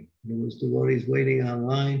anything. There was devotees waiting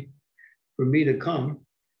online for me to come,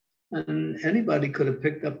 and anybody could have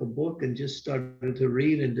picked up a book and just started to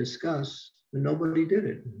read and discuss, and nobody did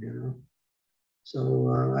it.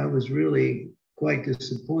 So I was really quite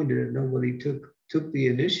disappointed that nobody took the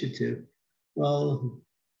initiative. Well,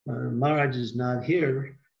 Maharaj is not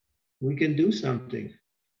here. We can do something.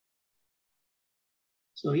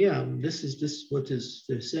 So yeah, this is what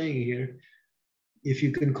they're saying here. If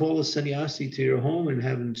you can call a sannyasi to your home and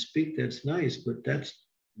have him speak, that's nice, but that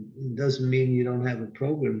doesn't mean you don't have a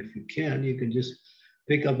program. If you can just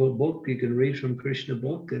pick up a book, you can read from Krishna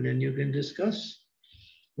book, and then you can discuss.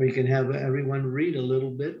 Or you can have everyone read a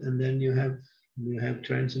little bit, and then you have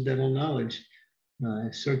transcendental knowledge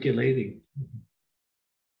circulating.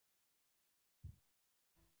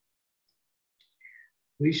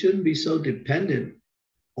 We shouldn't be so dependent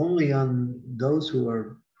only on those who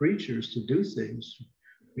are preachers to do things.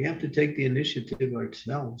 We have to take the initiative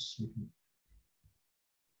ourselves.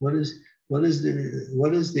 What is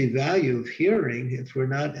the value of hearing if we're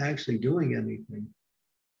not actually doing anything?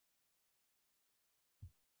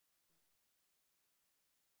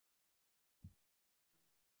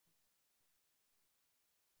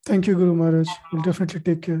 Thank you, Guru Maharaj. We'll definitely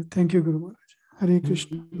take care. Thank you, Guru Maharaj. Hare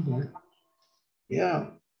Krishna. Yeah.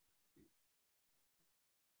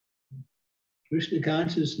 Krishna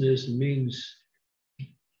consciousness means,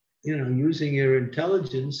 using your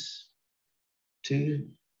intelligence to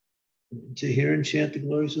hear and chant the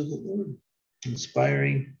glories of the Lord,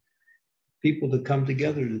 inspiring people to come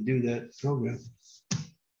together to do that program.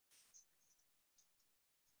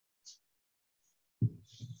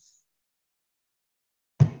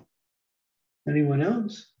 Anyone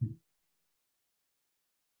else?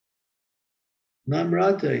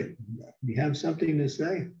 Namrata, you have something to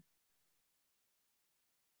say?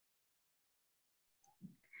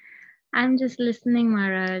 I'm just listening,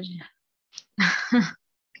 Maharaj.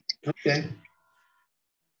 Okay.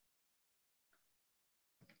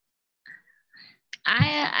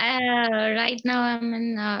 I right now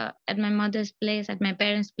I'm at my mother's place, at my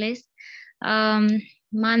parents' place.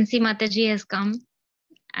 Mansi Mataji has come.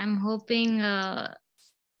 I'm hoping will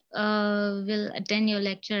attend your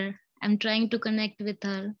lecture. I'm trying to connect with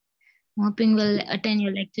her. I'm hoping we'll attend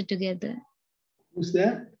your lecture together. Who's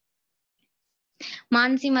that?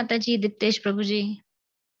 Mansi Mataji, Diptesh Prabhuji.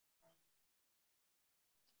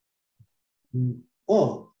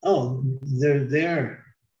 Oh, they're there.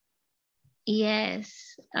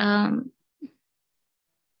 Yes. Okay,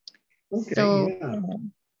 so, yeah.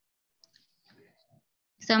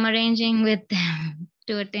 So I'm arranging with them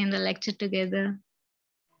to attend the lecture together.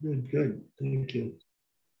 Good, good. Thank you.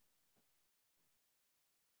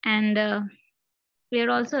 And we're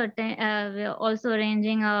also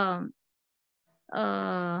arranging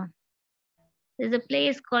there's a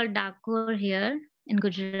place called Dakur here in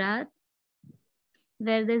Gujarat,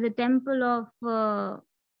 where there's a temple of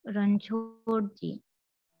Ranchhodji.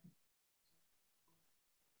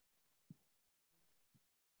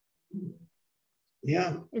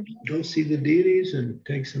 Yeah, go see the deities and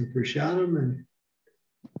take some prasadam and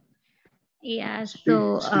yeah. speak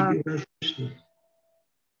So about Krishna.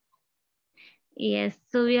 yes,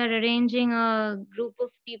 so we are arranging a group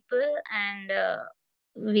of people, and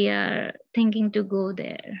we are thinking to go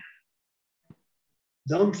there.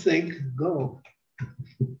 Don't think, go.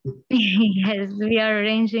 Yes, we are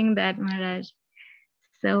arranging that, Maharaj.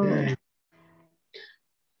 So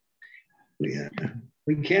yeah.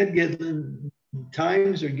 We can't get them.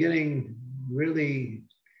 Times are getting really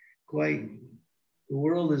quite, the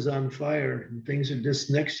world is on fire and things are just,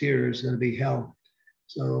 next year is going to be hell.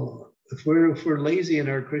 So if we're lazy in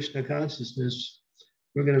our Krishna consciousness,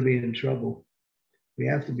 we're going to be in trouble. We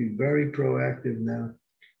have to be very proactive now.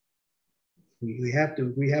 We have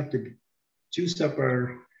to juice up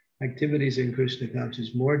our activities in Krishna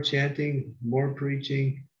consciousness, more chanting, more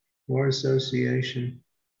preaching, more association,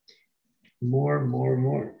 more.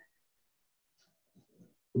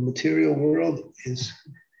 The material world is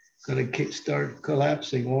going to start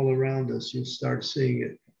collapsing all around us. You'll start seeing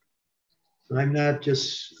it. I'm not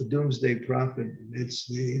just a doomsday prophet. It's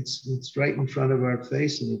right in front of our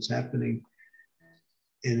face, and it's happening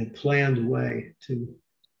in a planned way too.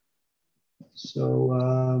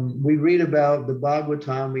 So we read about the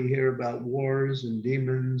Bhagavatam, we hear about wars and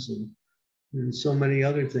demons and so many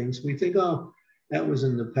other things. We think, oh, that was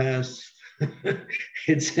in the past.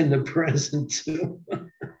 It's in the present too.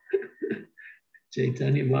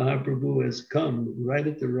 Chaitanya Mahaprabhu has come right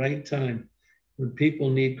at the right time when people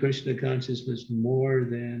need Krishna consciousness more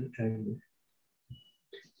than ever.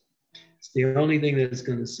 It's the only thing that's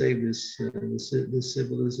going to save this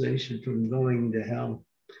civilization from going to hell.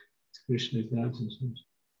 It's Krishna consciousness.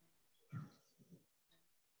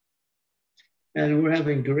 And we're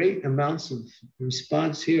having great amounts of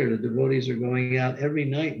response here. The devotees are going out every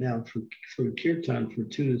night now for kirtan for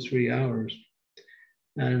 2 to 3 hours.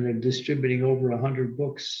 And they're distributing over 100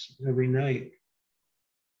 books every night.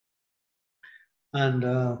 And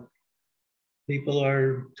people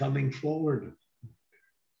are coming forward.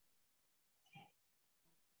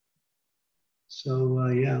 So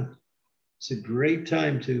yeah, it's a great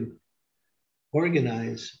time to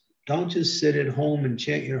organize. Don't just sit at home and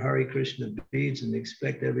chant your Hare Krishna beads and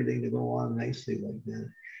expect everything to go on nicely like that.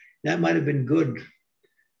 That might have been good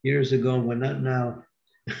years ago, but not now.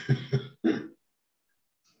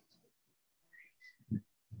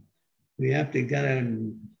 We have to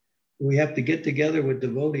get together with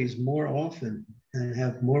devotees more often and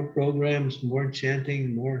have more programs, more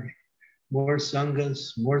chanting, more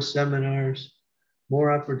sanghas, more seminars,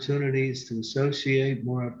 more opportunities to associate,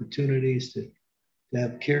 more opportunities to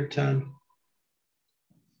have kirtan.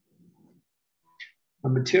 A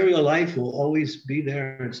material life will always be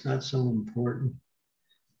there. It's not so important.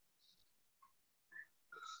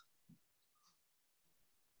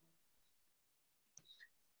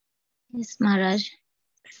 yes, Maharaj.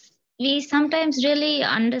 We sometimes really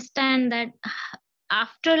understand that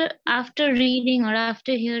after reading or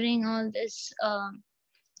after hearing all this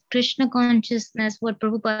Krishna consciousness, what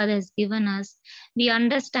Prabhupada has given us, we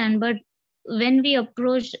understand. But when we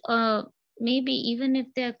approach, maybe even if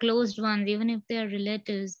they are closed ones, even if they are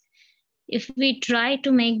relatives, if we try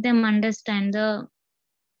to make them understand the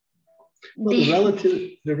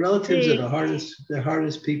relatives are the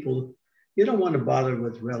hardest people. You don't want to bother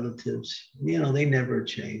with relatives. You know, they never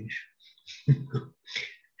change.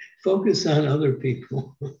 Focus on other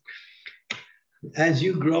people. As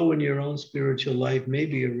you grow in your own spiritual life,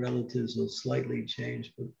 maybe your relatives will slightly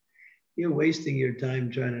change, but you're wasting your time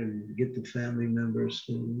trying to get the family members,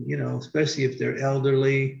 and, you know, especially if they're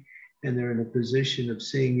elderly and they're in a position of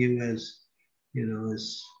seeing you as, you know,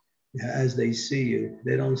 as they see you.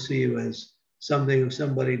 They don't see you as somebody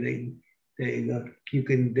they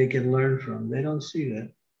can learn from. They don't see that.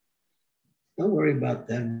 Don't worry about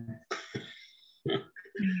them.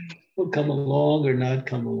 They'll come along or not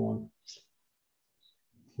come along.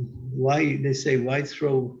 Why, they say, why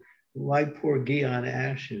pour ghee on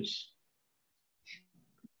ashes?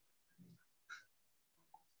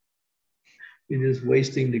 You're just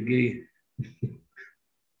wasting the ghee.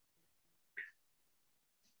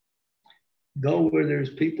 Go where there's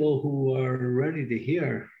people who are ready to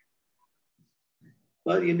hear.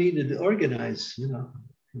 Well, you need to organize, you know.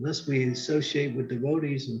 unless we associate with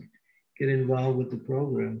devotees and get involved with the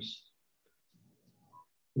programs.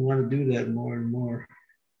 We want to do that more and more.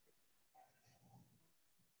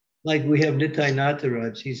 Like we have Nitai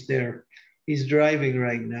Nataraj, he's there. He's driving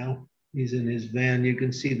right now. He's in his van. You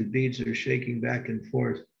can see the beads are shaking back and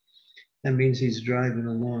forth. That means he's driving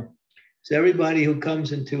along. So everybody who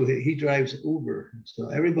comes into it, he drives Uber. So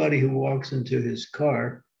everybody who walks into his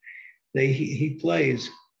car, he plays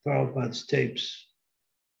Prabhupada's tapes,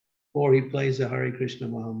 or he plays the Hare Krishna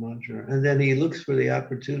Maha Mantra, and then he looks for the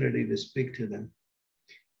opportunity to speak to them.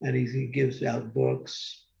 And he gives out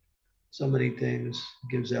books, so many things,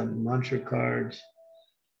 gives out mantra cards.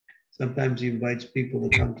 Sometimes he invites people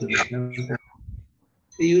to come to the temple.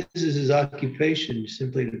 He uses his occupation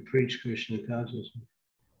simply to preach Krishna consciousness.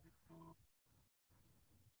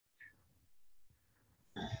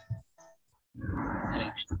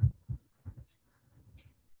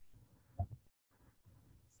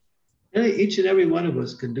 And each and every one of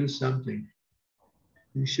us can do something.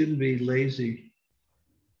 We shouldn't be lazy.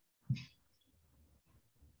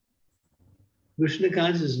 Krishna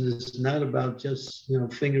consciousness is not about just,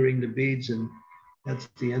 fingering the beads and that's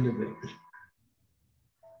the end of it.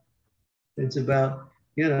 It's about,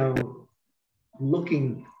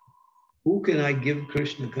 looking, who can I give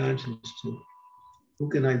Krishna consciousness to? Who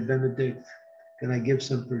can I benedict? Can I give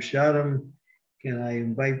some prasadam? Can I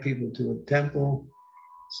invite people to a temple?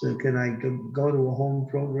 So can I go to a home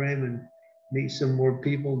program and meet some more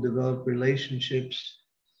people, develop relationships,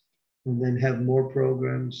 and then have more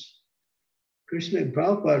programs? Krishna and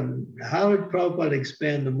Prabhupada, how did Prabhupada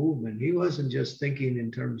expand the movement? He wasn't just thinking in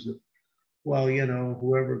terms of, well,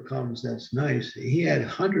 whoever comes, that's nice. He had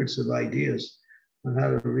hundreds of ideas on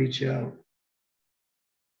how to reach out.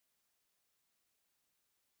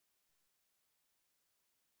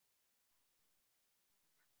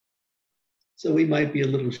 So we might be a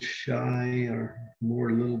little shy or more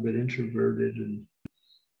a little bit introverted and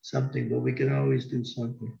something, but we can always do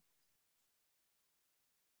something.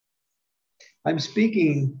 I'm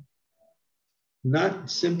speaking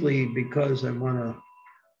not simply because I want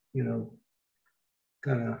to,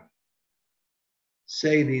 kind of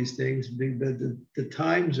say these things, but the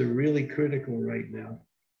times are really critical right now.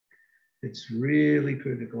 It's really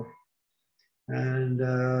critical. And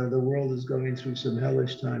the world is going through some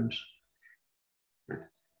hellish times.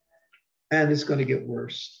 And it's going to get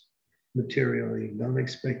worse materially. Don't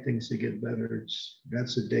expect things to get better.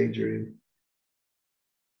 That's a daydream.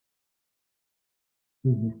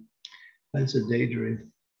 That's a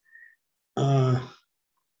daydream.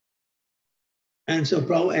 And so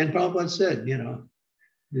Prabhupada said,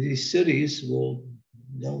 these cities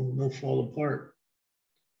they'll fall apart.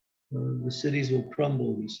 The cities will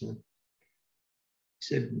crumble, he said. He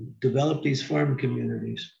said, develop these farm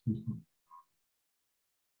communities.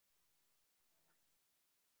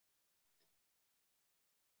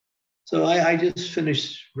 So I just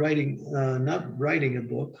finished not writing a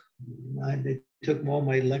book. They took all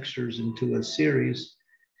my lectures into a series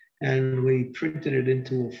and we printed it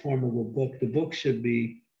into a form of a book. The book should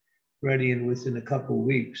be ready within a couple of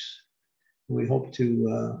weeks. We hope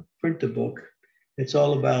to print the book. It's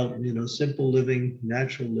all about, simple living,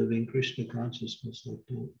 natural living, Krishna consciousness. Like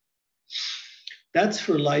that. That's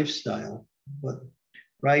for lifestyle. But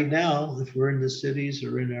right now, if we're in the cities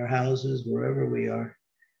or in our houses, wherever we are,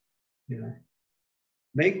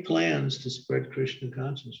 make plans to spread Krishna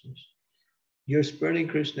consciousness. Your spreading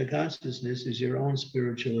Krishna consciousness is your own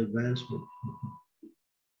spiritual advancement.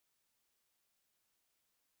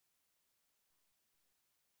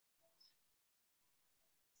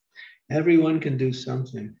 Everyone can do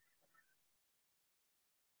something.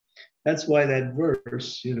 That's why that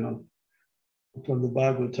verse, from the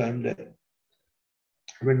Bhagavatam that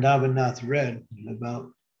Vrindavanath read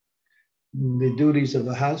about the duties of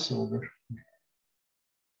a householder.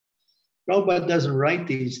 Prabhupada doesn't write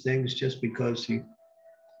these things just because he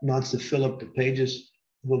wants to fill up the pages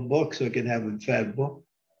of a book so he can have a fat book.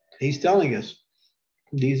 He's telling us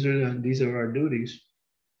these are our duties.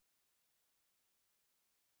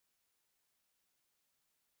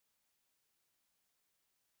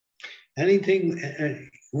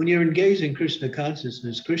 When you're engaged in Krishna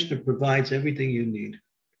consciousness, Krishna provides everything you need.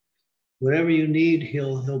 Whatever you need,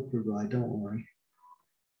 he'll provide, don't worry.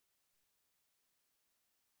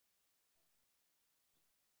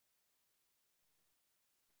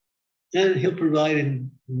 And he'll provide,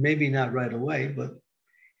 maybe not right away, but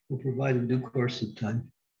he'll provide in due course of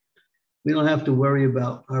time. We don't have to worry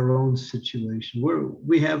about our own situation.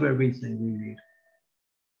 We have everything we need.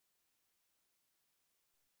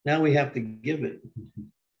 Now we have to give it.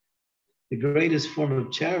 The greatest form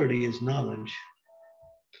of charity is knowledge.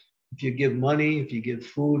 If you give money, if you give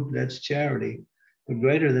food, that's charity. But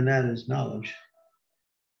greater than that is knowledge.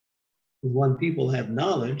 When people have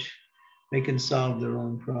knowledge, they can solve their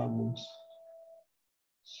own problems.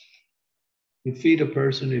 You feed a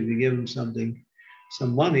person, if you give them something,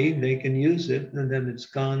 some money, they can use it, and then it's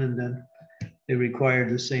gone, and then they require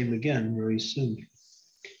the same again very soon.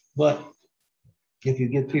 But if you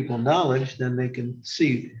give people knowledge, then they can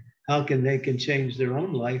see how they can change their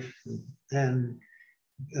own life and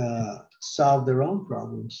solve their own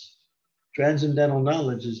problems. Transcendental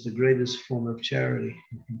knowledge is the greatest form of charity.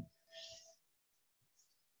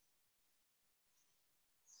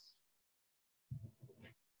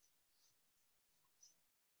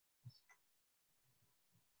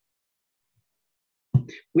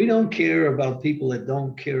 We don't care about people that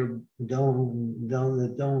don't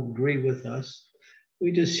agree with us.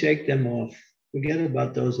 We just shake them off. Forget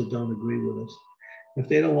about those that don't agree with us. If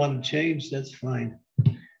they don't want to change, that's fine.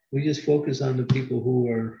 We just focus on the people who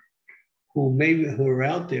are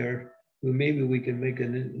out there, who maybe we can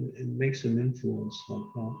make some influence.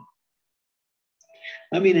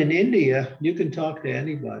 I mean, in India, you can talk to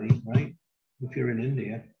anybody, right? If you're in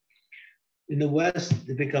India. In the West,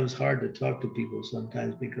 it becomes hard to talk to people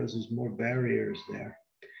sometimes because there's more barriers there.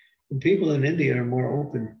 And people in India are more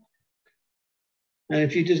open. And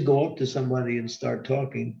if you just go up to somebody and start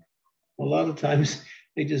talking, a lot of times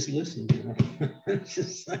they just listen. You know? It's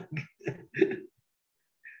just like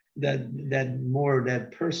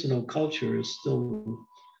that personal culture is still,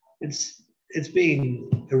 it's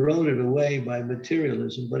being eroded away by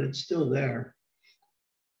materialism, but it's still there.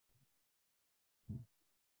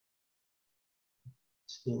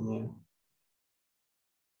 Still there.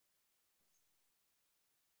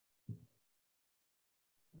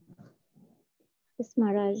 Yes,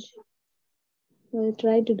 Maharaj. We'll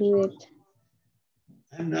try to do it.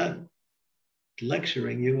 I'm not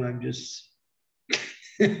lecturing you. I'm just,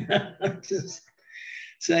 just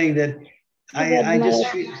saying that I just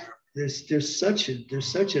feel there's such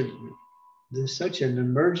an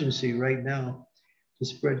emergency right now to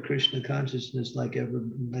spread Krishna consciousness like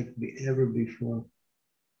ever before.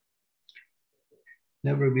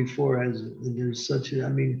 Never before has there's such a, I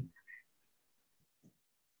mean,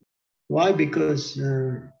 why? Because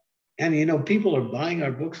and you know, people are buying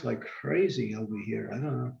our books like crazy over here. I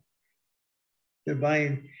don't know. They're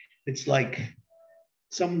buying, it's like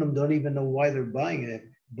some of them don't even know why they're buying it,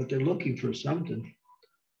 but they're looking for something.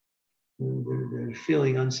 They're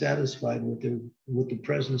feeling unsatisfied with the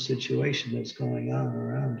present situation that's going on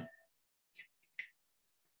around.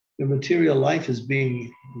 The material life is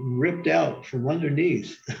being ripped out from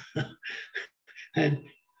underneath. And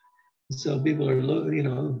so people are, you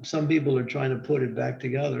know, some people are trying to put it back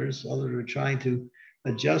together. Others are trying to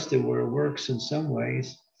adjust it where it works in some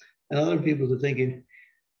ways. And other people are thinking,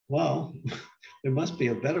 well, there must be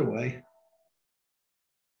a better way.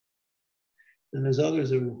 And there's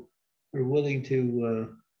others who are willing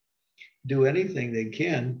to do anything they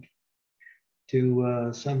can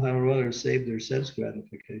to somehow or other save their sense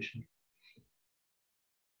gratification.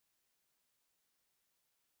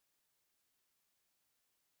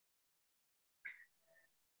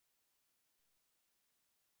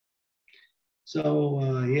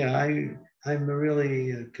 So yeah, I'm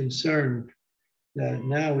really concerned that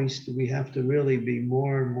now we have to really be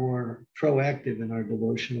more and more proactive in our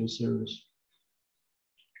devotional service.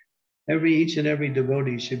 Each and every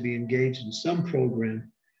devotee should be engaged in some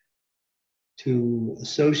program to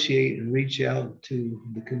associate and reach out to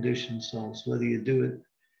the conditioned souls, whether you do it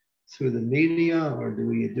through the media or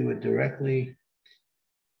do you do it directly.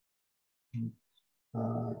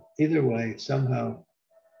 Either way, somehow.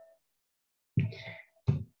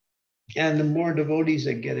 And the more devotees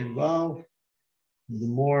that get involved,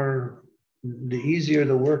 the easier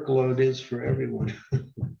the workload is for everyone.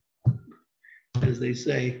 As they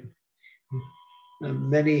say,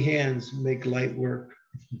 many hands make light work.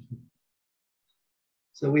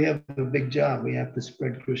 So we have a big job. We have to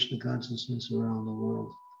spread Krishna consciousness around the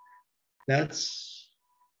world. That's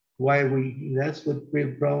what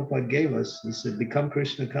Prabhupada gave us. He said, become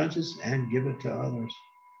Krishna conscious and give it to others.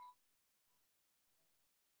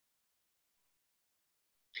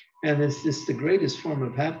 And it's the greatest form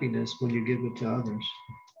of happiness when you give it to others.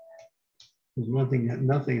 There's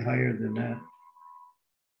nothing higher than that.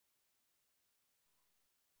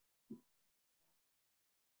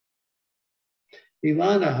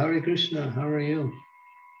 Ivana, Hare Krishna, how are you?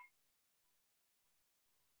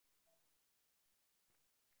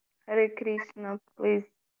 Hare Krishna, please.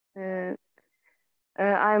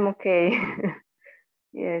 I'm okay.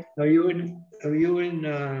 Yes. Are you in?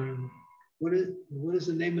 What is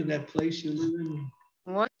the name of that place you live in?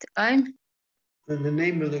 What? I'm? The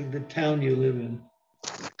name of the town you live in.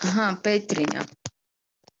 Petrina.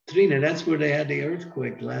 Trina, that's where they had the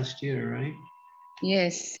earthquake last year, right?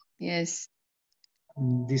 Yes, yes.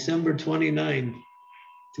 December 29,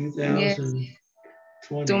 2020. Yes.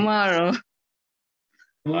 Tomorrow.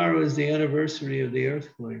 Tomorrow is the anniversary of the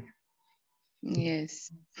earthquake.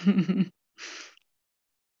 Yes.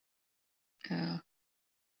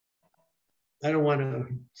 I don't want to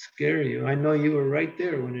scare you. I know you were right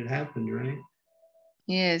there when it happened, right?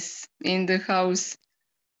 Yes, in the house.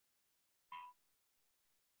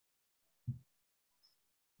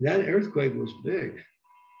 That earthquake was big.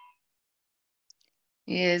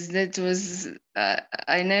 Yes, that was,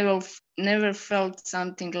 I never felt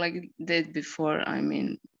something like that before. I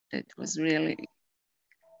mean, that was really,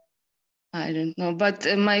 I don't know. But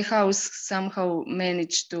my house somehow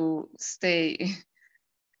managed to stay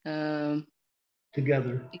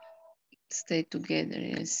together. Stay together,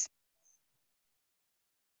 yes.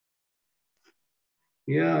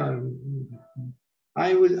 Yeah,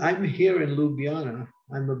 I'm here in Ljubljana.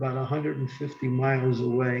 I'm about 150 miles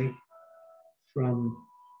away from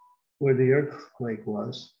where the earthquake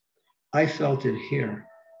was. I felt it here.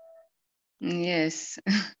 Yes,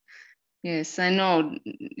 yes, I know.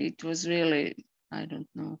 It was really, I don't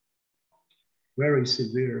know. Very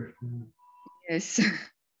severe. Yes.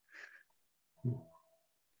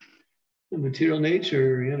 The material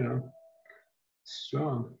nature, you know,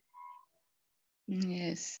 strong.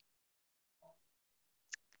 Yes.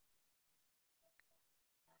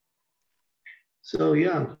 So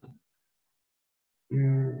yeah,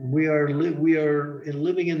 we are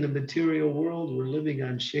living in the material world. We're living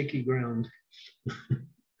on shaky ground.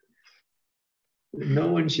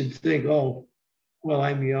 No one should think, oh, well,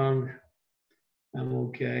 I'm young, I'm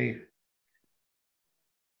okay.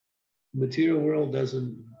 Material world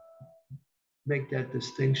doesn't make that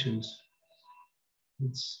distinctions.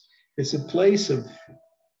 It's a place of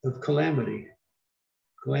calamity.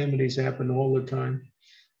 Calamities happen all the time.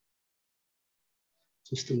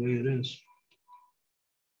 Just the way it is.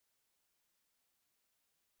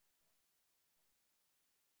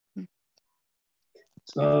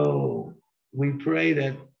 So we pray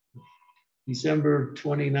that December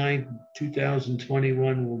 29th,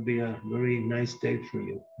 2021 will be a very nice day for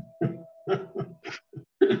you.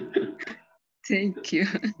 Thank you.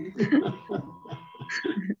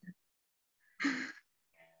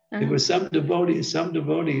 There were some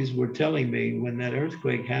devotees were telling me when that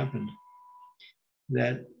earthquake happened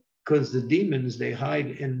that because the demons, they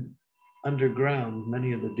hide in underground,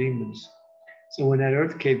 many of the demons. So when that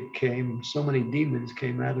earthquake came, so many demons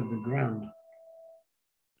came out of the ground.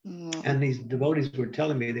 And these devotees were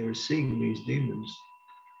telling me they were seeing these demons,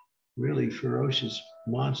 really ferocious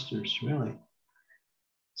monsters, really.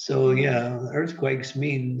 So yeah, earthquakes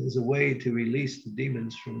mean is a way to release the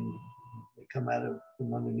demons from, they come out of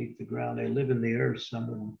from underneath the ground. They live in the earth, some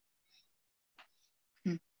of them.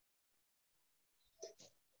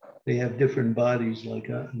 They have different bodies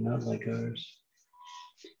like us, not like ours.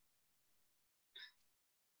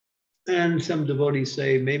 And some devotees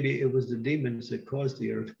say maybe it was the demons that caused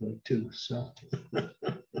the earthquake too. So, but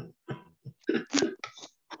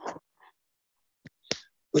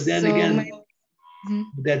then again,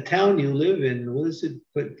 that town you live in, what is it?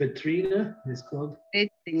 Petrina is called?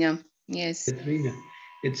 Petrina, yes. Petrina.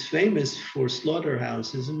 It's famous for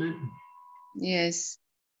slaughterhouse, isn't it? Yes.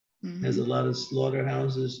 Has a lot of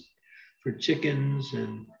slaughterhouses for chickens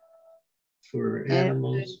and for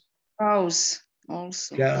animals. Cows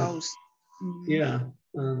also. Cows. Yeah,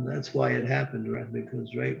 that's why it happened, right?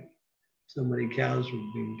 Because so many cows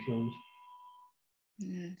were being killed.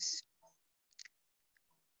 Yes.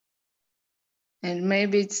 And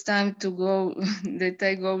maybe it's time to go, that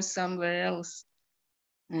I go somewhere else.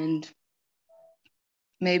 And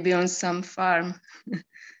maybe on some farm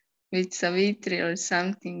with Savitri or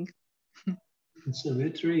something.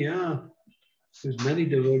 Savitri, yeah. There's many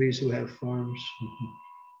devotees who have farms.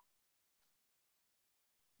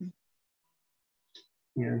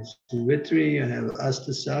 Yeah, Savitri, I have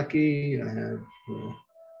Astasaki, I have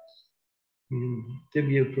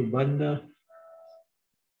Divya Prabandha.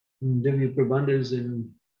 Divya Prabandha is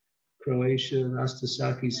in Croatia, and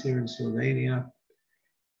Astasaki's here in Slovenia.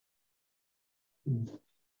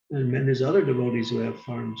 And there's other devotees who have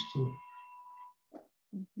farms too.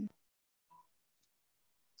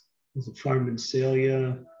 There's a farm in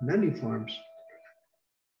Celia, many farms.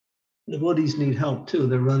 Devotees need help too.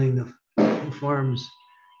 They're running the farms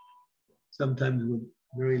sometimes with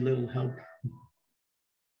very little help.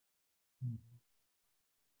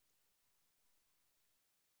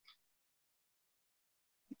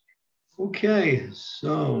 Okay,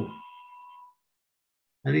 so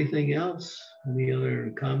anything else? Any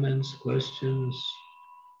other comments, questions?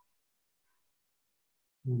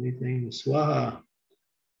 Anything? Swaha,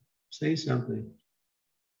 say something.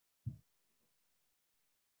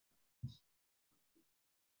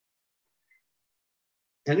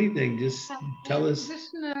 Anything, just tell us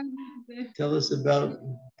about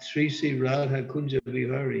Sri Sri Radha Kunja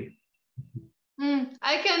Vihari.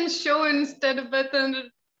 I can show instead, but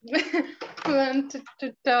want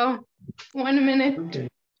to tell. 1 minute. Okay.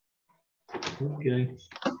 Okay.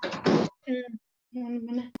 1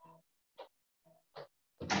 minute.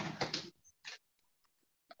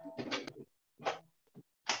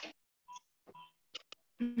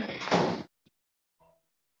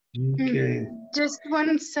 Okay. Just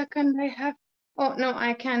 1 second. I have. Oh no,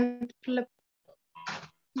 I can't flip.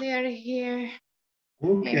 They are here.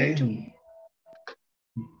 Okay.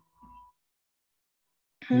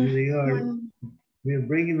 Here they are. We'll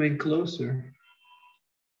bring him in closer.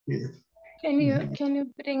 Yeah. Can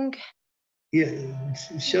you bring? Yeah.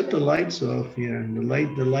 Shut the lights off here. The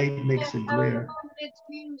light makes a glare.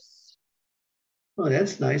 Oh,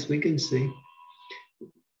 that's nice. We can see.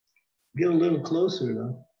 Get a little closer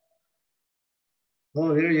though.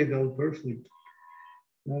 Oh, there you go. Perfect.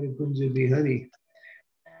 Radha Kunja Vihari.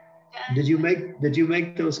 Did you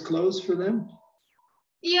make those clothes for them?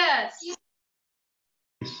 Yes.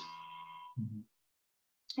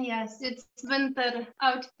 Yes, it's winter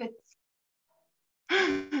outfits.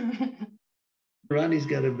 Rani's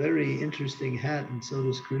got a very interesting hat, and so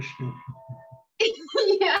does Krishna.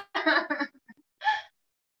 Yeah.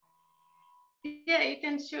 Yeah, you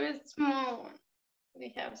can show a small one.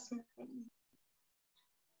 We have small one.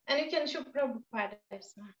 And you can show Prabhupada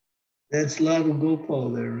as well. That's Ladu Gopal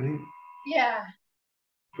there, right? Yeah.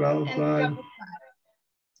 Prabhupada.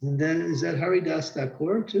 And then is that Haridas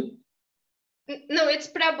Thakur too? No, it's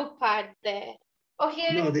Prabhupada there. Oh,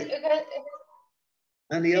 here. No,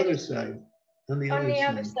 on the other side. On the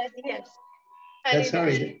other side, yes. That's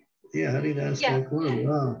Haridas. Yeah, Haridas Thakur.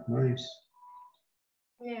 Wow, nice.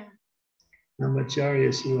 Yeah.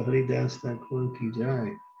 Namacharya Siva Haridas Thakur ki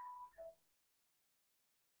jai.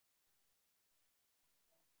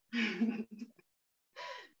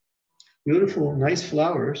 Beautiful, nice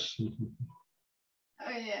flowers.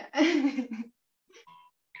 Oh yeah.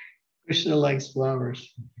 Krishna likes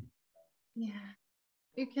flowers. Yeah.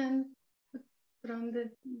 You can put from the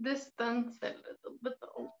distance a little bit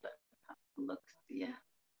older. Looks, yeah,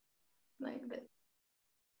 like that.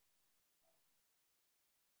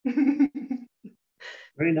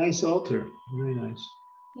 Very nice altar. Very nice.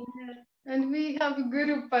 Yeah. And we have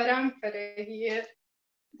Guru Parampara here.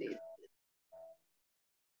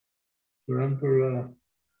 Parampara.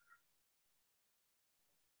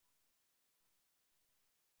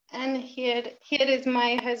 And here is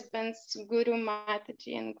my husband's Guru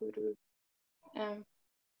Mataji and Guru. Yeah.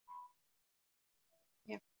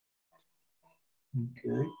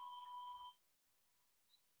 Okay.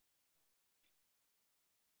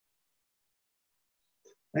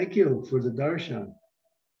 Thank you for the darshan.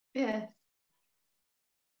 Yes.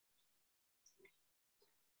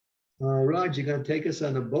 Raj, you're going to take us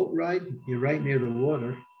on a boat ride? You're right near the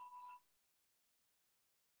water.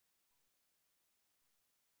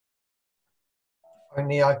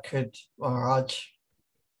 Only I could, Maharaj.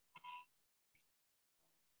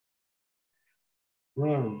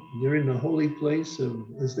 Wow, you're in the holy place of,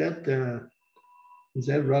 is that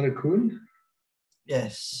Radhakund?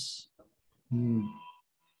 Yes. Hmm.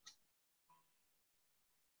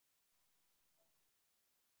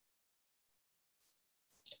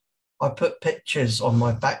 I put pictures on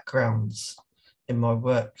my backgrounds in my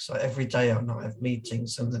work. So every day I might have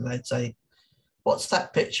meetings and then they'd say, what's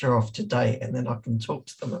that picture of today? And then I can talk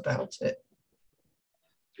to them about it.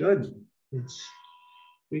 Good. It's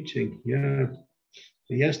preaching. Yeah.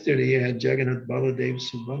 Yesterday you had Jagannath Baladev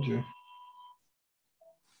Subhadra.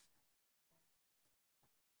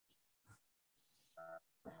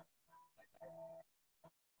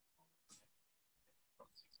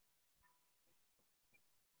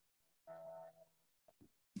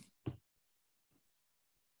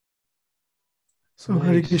 So nice.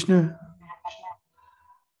 Hare Krishna.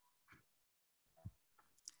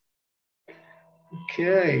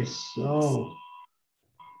 Okay, so.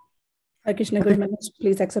 Hare Krishna, Guru Maharaj,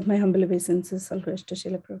 please accept my humble obeisances. All glories to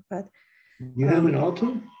Srila Prabhupada. You have an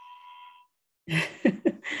altar?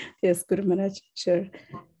 Yes, Guru Maharaj, sure.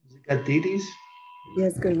 Has it got deities?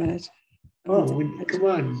 Yes, Guru Maharaj. Oh, come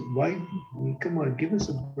on. Why? Come on, give us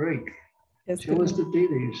a break. Yes, show us the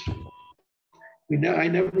deities. I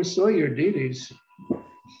never saw your deities.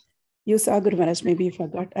 You saw Guru Maharaj, maybe you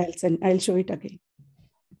forgot. I'll show it again.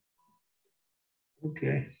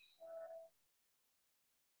 Okay.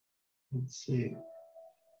 Let's see.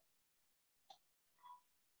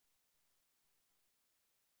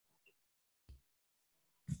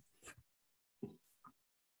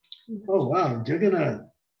 Oh, wow, Jagannath.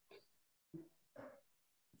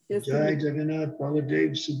 Yes, Jai Jagannath,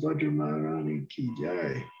 Baladev, Subhadra Maharani ki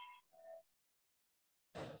Jai.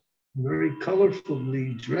 Very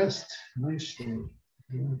colorfully dressed, nicely.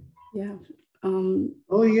 Yeah.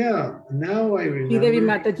 Oh yeah, now I remember.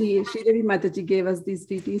 Sridevi Mataji gave us these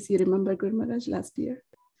deities. You remember Guru Maharaj last year?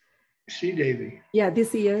 Sridevi. Yeah,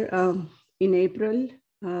 this year in April,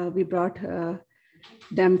 we brought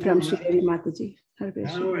them from Sridevi Mataji.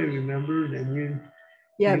 Now I remember, and you.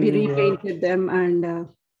 Yeah, we repainted them, and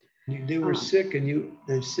they were sick, and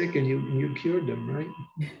they're sick, and you cured them, right?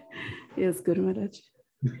 Yes, Guru Maharaj.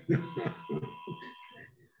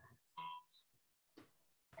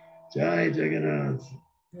 Jai Jagannath.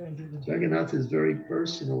 Jagannath is very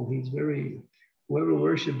personal. Whoever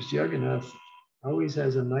worships Jagannath always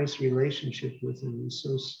has a nice relationship with him. He's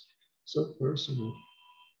so personal.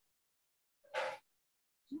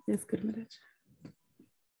 Yes, Guru Maharaj.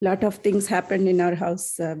 Lot of things happened in our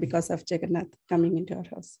house because of Jagannath coming into our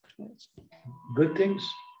house. Good things?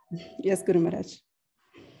 Yes, Guru Maharaj.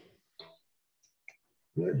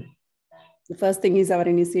 Good. The first thing is our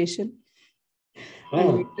initiation. Oh.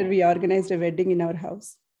 And later we organized a wedding in our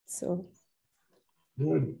house. So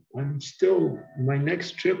good. I'm still my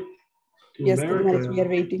next trip to yes, America. Guru Maharaj, we are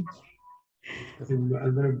waiting.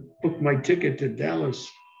 I'm going to book my ticket to Dallas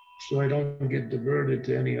so I don't get diverted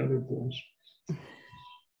to any other place.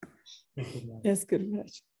 Yes, Guru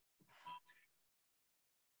Maharaj.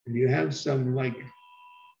 And you have some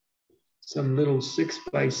little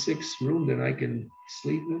 6x6 room that I can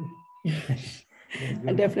sleep in?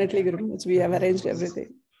 Definitely, Guru Maharaj. We have arranged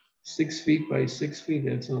everything. 6 feet by 6 feet,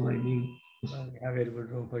 that's all I need. We have a very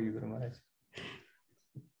good room for you, Guru Maharaj.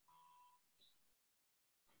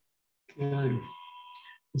 Okay.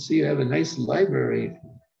 See, you have a nice library.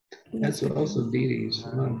 That's also deities.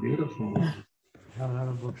 Oh, beautiful. I have a lot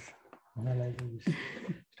of books.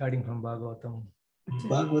 Starting from Bhagavatam.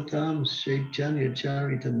 Bhagavatam,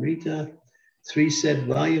 Caitanya-caritamrta, 3 set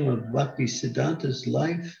volume of Bhakti Siddhanta's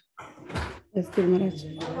life. Yes, Guru Maharaj.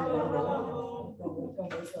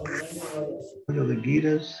 The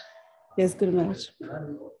Gitas. Yes, Guru Maharaj.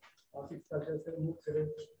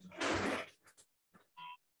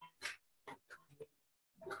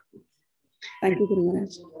 Thank you, Guru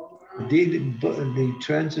Maharaj. The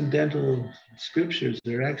transcendental scriptures,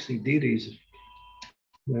 they're actually deities.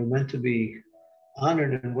 They're meant to be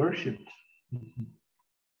honored and worshipped.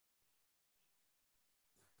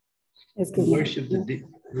 Yes, We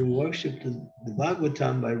worship the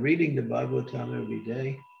Bhagavatam by reading the Bhagavatam every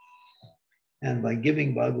day and by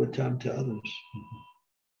giving Bhagavatam to others.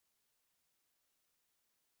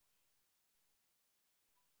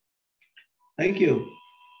 Thank you.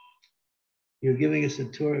 You're giving us a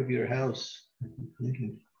tour of your house. Thank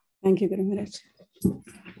you. Thank you, Guru Maharaj.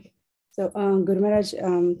 So, Guru Maharaj,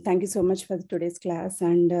 thank you so much for today's class.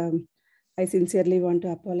 And I sincerely want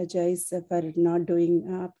to apologize for not doing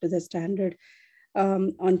up to the standard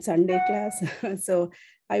on Sunday class. So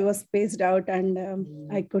I was spaced out and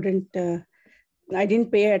I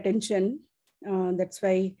didn't pay attention. That's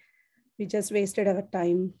why we just wasted our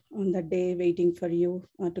time on that day waiting for you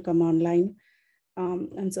to come online.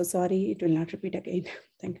 I'm so sorry. It will not repeat again.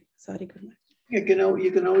 Thank you. Sorry, Guru Maharaj.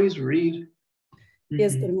 You can always read.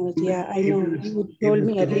 Yes, Guru Maharaj. Yeah, I know. You told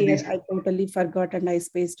me earlier. I totally forgot and I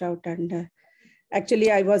spaced out. And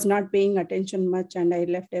actually, I was not paying attention much and I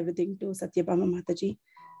left everything to Satyabhama Mataji.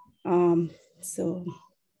 So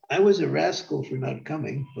I was a rascal for not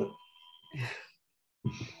coming, but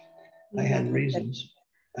I had reasons.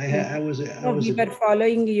 We were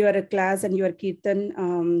following your class and your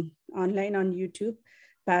Kirtan online on YouTube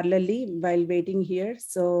parallelly while waiting here.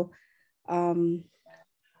 So,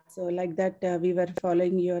 so like that, we were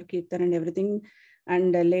following your Kirtan and everything.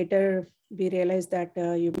 And later we realized that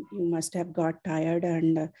you must have got tired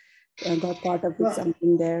and got caught up with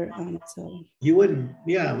something there. So you wouldn't,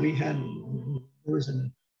 yeah, we had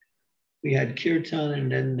Kirtan and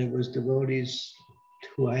then there was devotees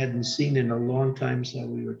who I hadn't seen in a long time, so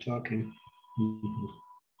we were talking.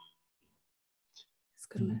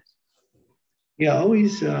 Yeah,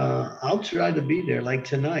 always, I'll try to be there, like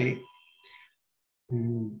tonight.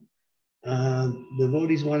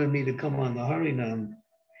 Devotees wanted me to come on the Harinam,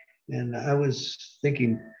 and I was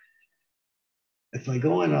thinking, if I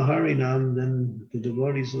go on a Harinam, then the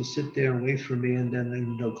devotees will sit there and wait for me, and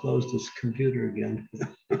then they'll close this computer again.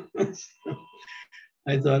 So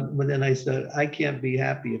I thought, but then I said, I can't be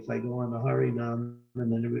happy if I go on a Harinam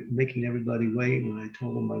and then making everybody wait, and I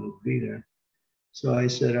told them I would be there. So I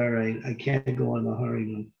said, all right, I can't go on the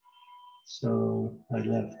Harinam. So I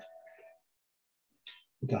left.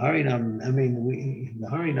 The Harinam, I mean, the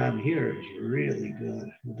Harinam here is really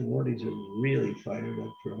good. The devotees are really fired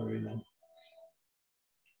up for Harinam.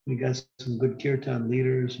 We got some good kirtan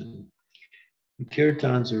leaders, and the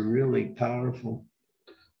kirtans are really powerful.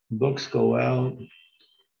 Books go out,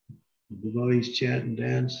 the devotees chant and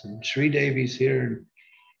dance, and Sri Devi's here, and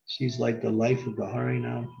she's like the life of the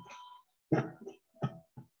Harinam.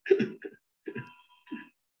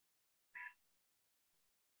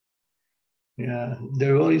 Yeah, the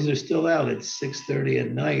devotees are still out. It's 6:30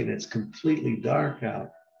 at night. It's completely dark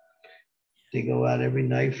out. They go out every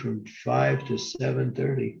night from 5 to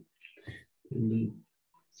 7:30. And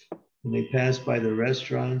they pass by the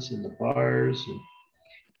restaurants and the bars.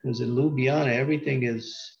 Because in Ljubljana, everything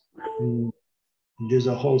is, there's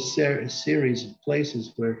a whole series of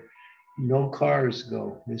places where no cars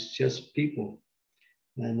go. It's just people.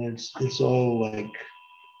 And it's all like,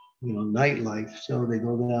 nightlife. So they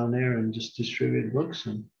go down there and just distribute books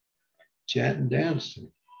and chat and dance.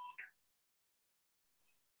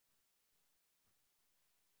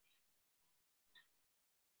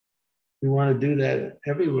 We want to do that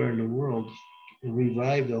everywhere in the world, and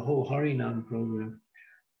revive the whole Harinam program.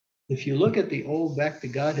 If you look at the old Back to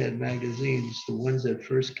Godhead magazines, the ones that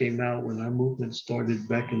first came out when our movement started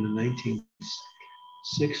back in the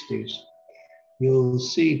 1960s, you'll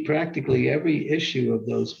see practically every issue of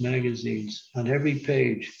those magazines, on every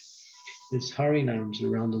page, it's Harinams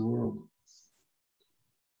around the world.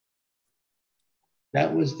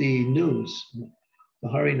 That was the news, the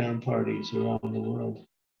Harinam parties around the world.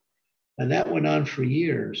 And that went on for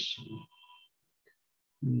years.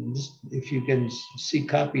 If you can see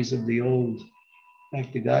copies of the old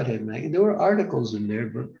Back to Godhead magazine, there were articles in there,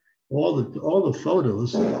 but all the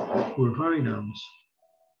photos were Harinams,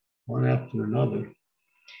 one after another.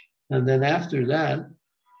 And then after that,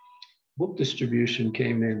 book distribution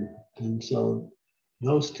came in. And so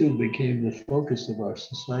those two became the focus of our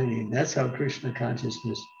society. And that's how Krishna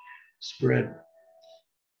consciousness spread.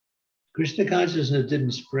 Krishna consciousness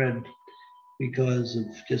didn't spread because of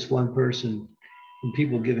just one person and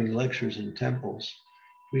people giving lectures in temples.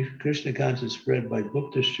 Krishna consciousness spread by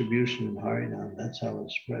book distribution and Harinam. That's how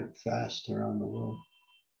it spread fast around the world.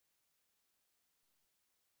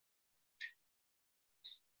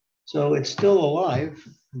 So it's still alive.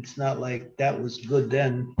 It's not like that was good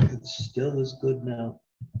then. It still is good now.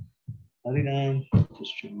 Harinam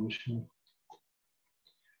distribution.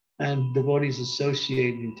 And devotees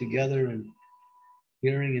associating together and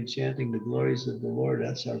hearing and chanting the glories of the Lord,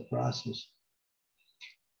 that's our process.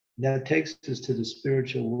 That takes us to the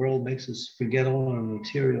spiritual world, makes us forget all our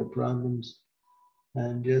material problems,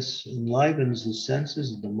 and just enlivens the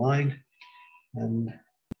senses of the mind. And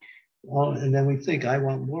then we think, I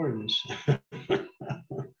want more of this.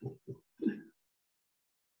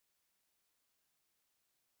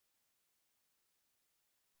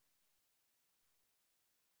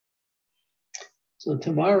 So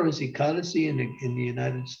tomorrow is Ekadasi in the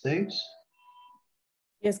United States.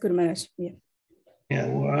 Yes, Guru Maharaj. Yeah. Yeah,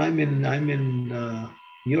 well, I'm in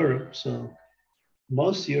Europe, so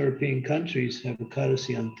most European countries have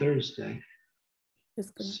Ekadasi on Thursday.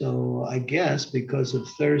 Yes, so I guess because of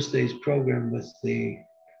Thursday's program with the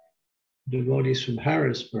devotees from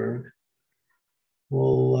Harrisburg,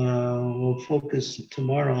 we'll focus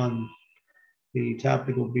tomorrow on the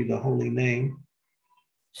topic will be the holy name.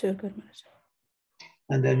 Sure, Guru Maharaj.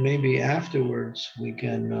 And then maybe afterwards we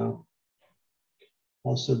can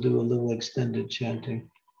also do a little extended chanting.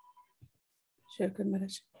 Sure, Guru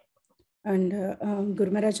Maharaj. And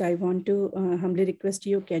Guru Maharaj, I want to humbly request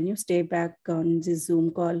you, can you stay back on this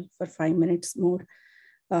Zoom call for 5 minutes more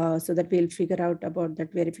so that we'll figure out about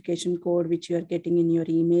that verification code which you are getting in your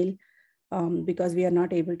email, because we are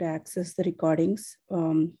not able to access the recordings.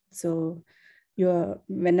 So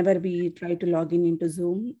whenever we try to log in into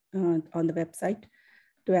Zoom on the website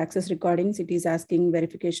to access recordings, it is asking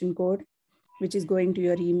verification code, which is going to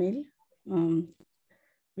your email.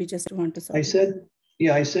 We just want to solve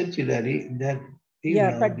I sent you that email.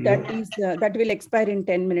 Yeah, but that will expire in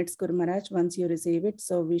 10 minutes, Guru Maharaj, once you receive it.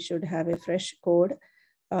 So we should have a fresh code,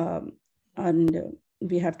 and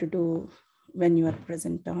we have to do when you are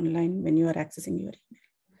present online, when you are accessing your email.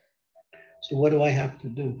 So what do I have to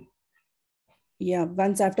do? Yeah,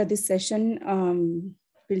 once after this session,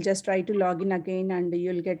 we'll just try to log in again, and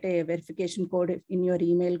you'll get a verification code in your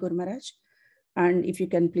email, Guru Maharaj. And if you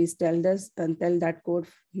can please tell us and tell that code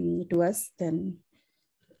to us, then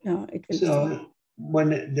it will. So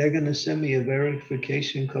when they're going to send me a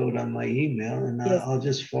verification code on my email, and Yes. I'll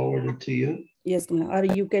just forward it to you. Yes, or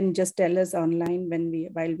you can just tell us online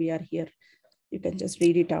while we are here. You can just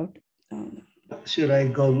read it out. Should I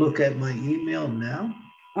go look at my email now?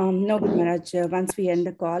 No, Guru Maharaj. Once we end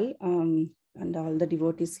the call and all the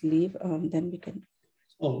devotees leave, then we can.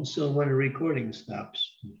 Oh, so when the recording stops.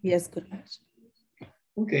 Yes, Guru Maharaj.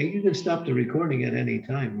 Okay, you can stop the recording at any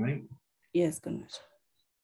time, right? Yes, Guru Maharaj.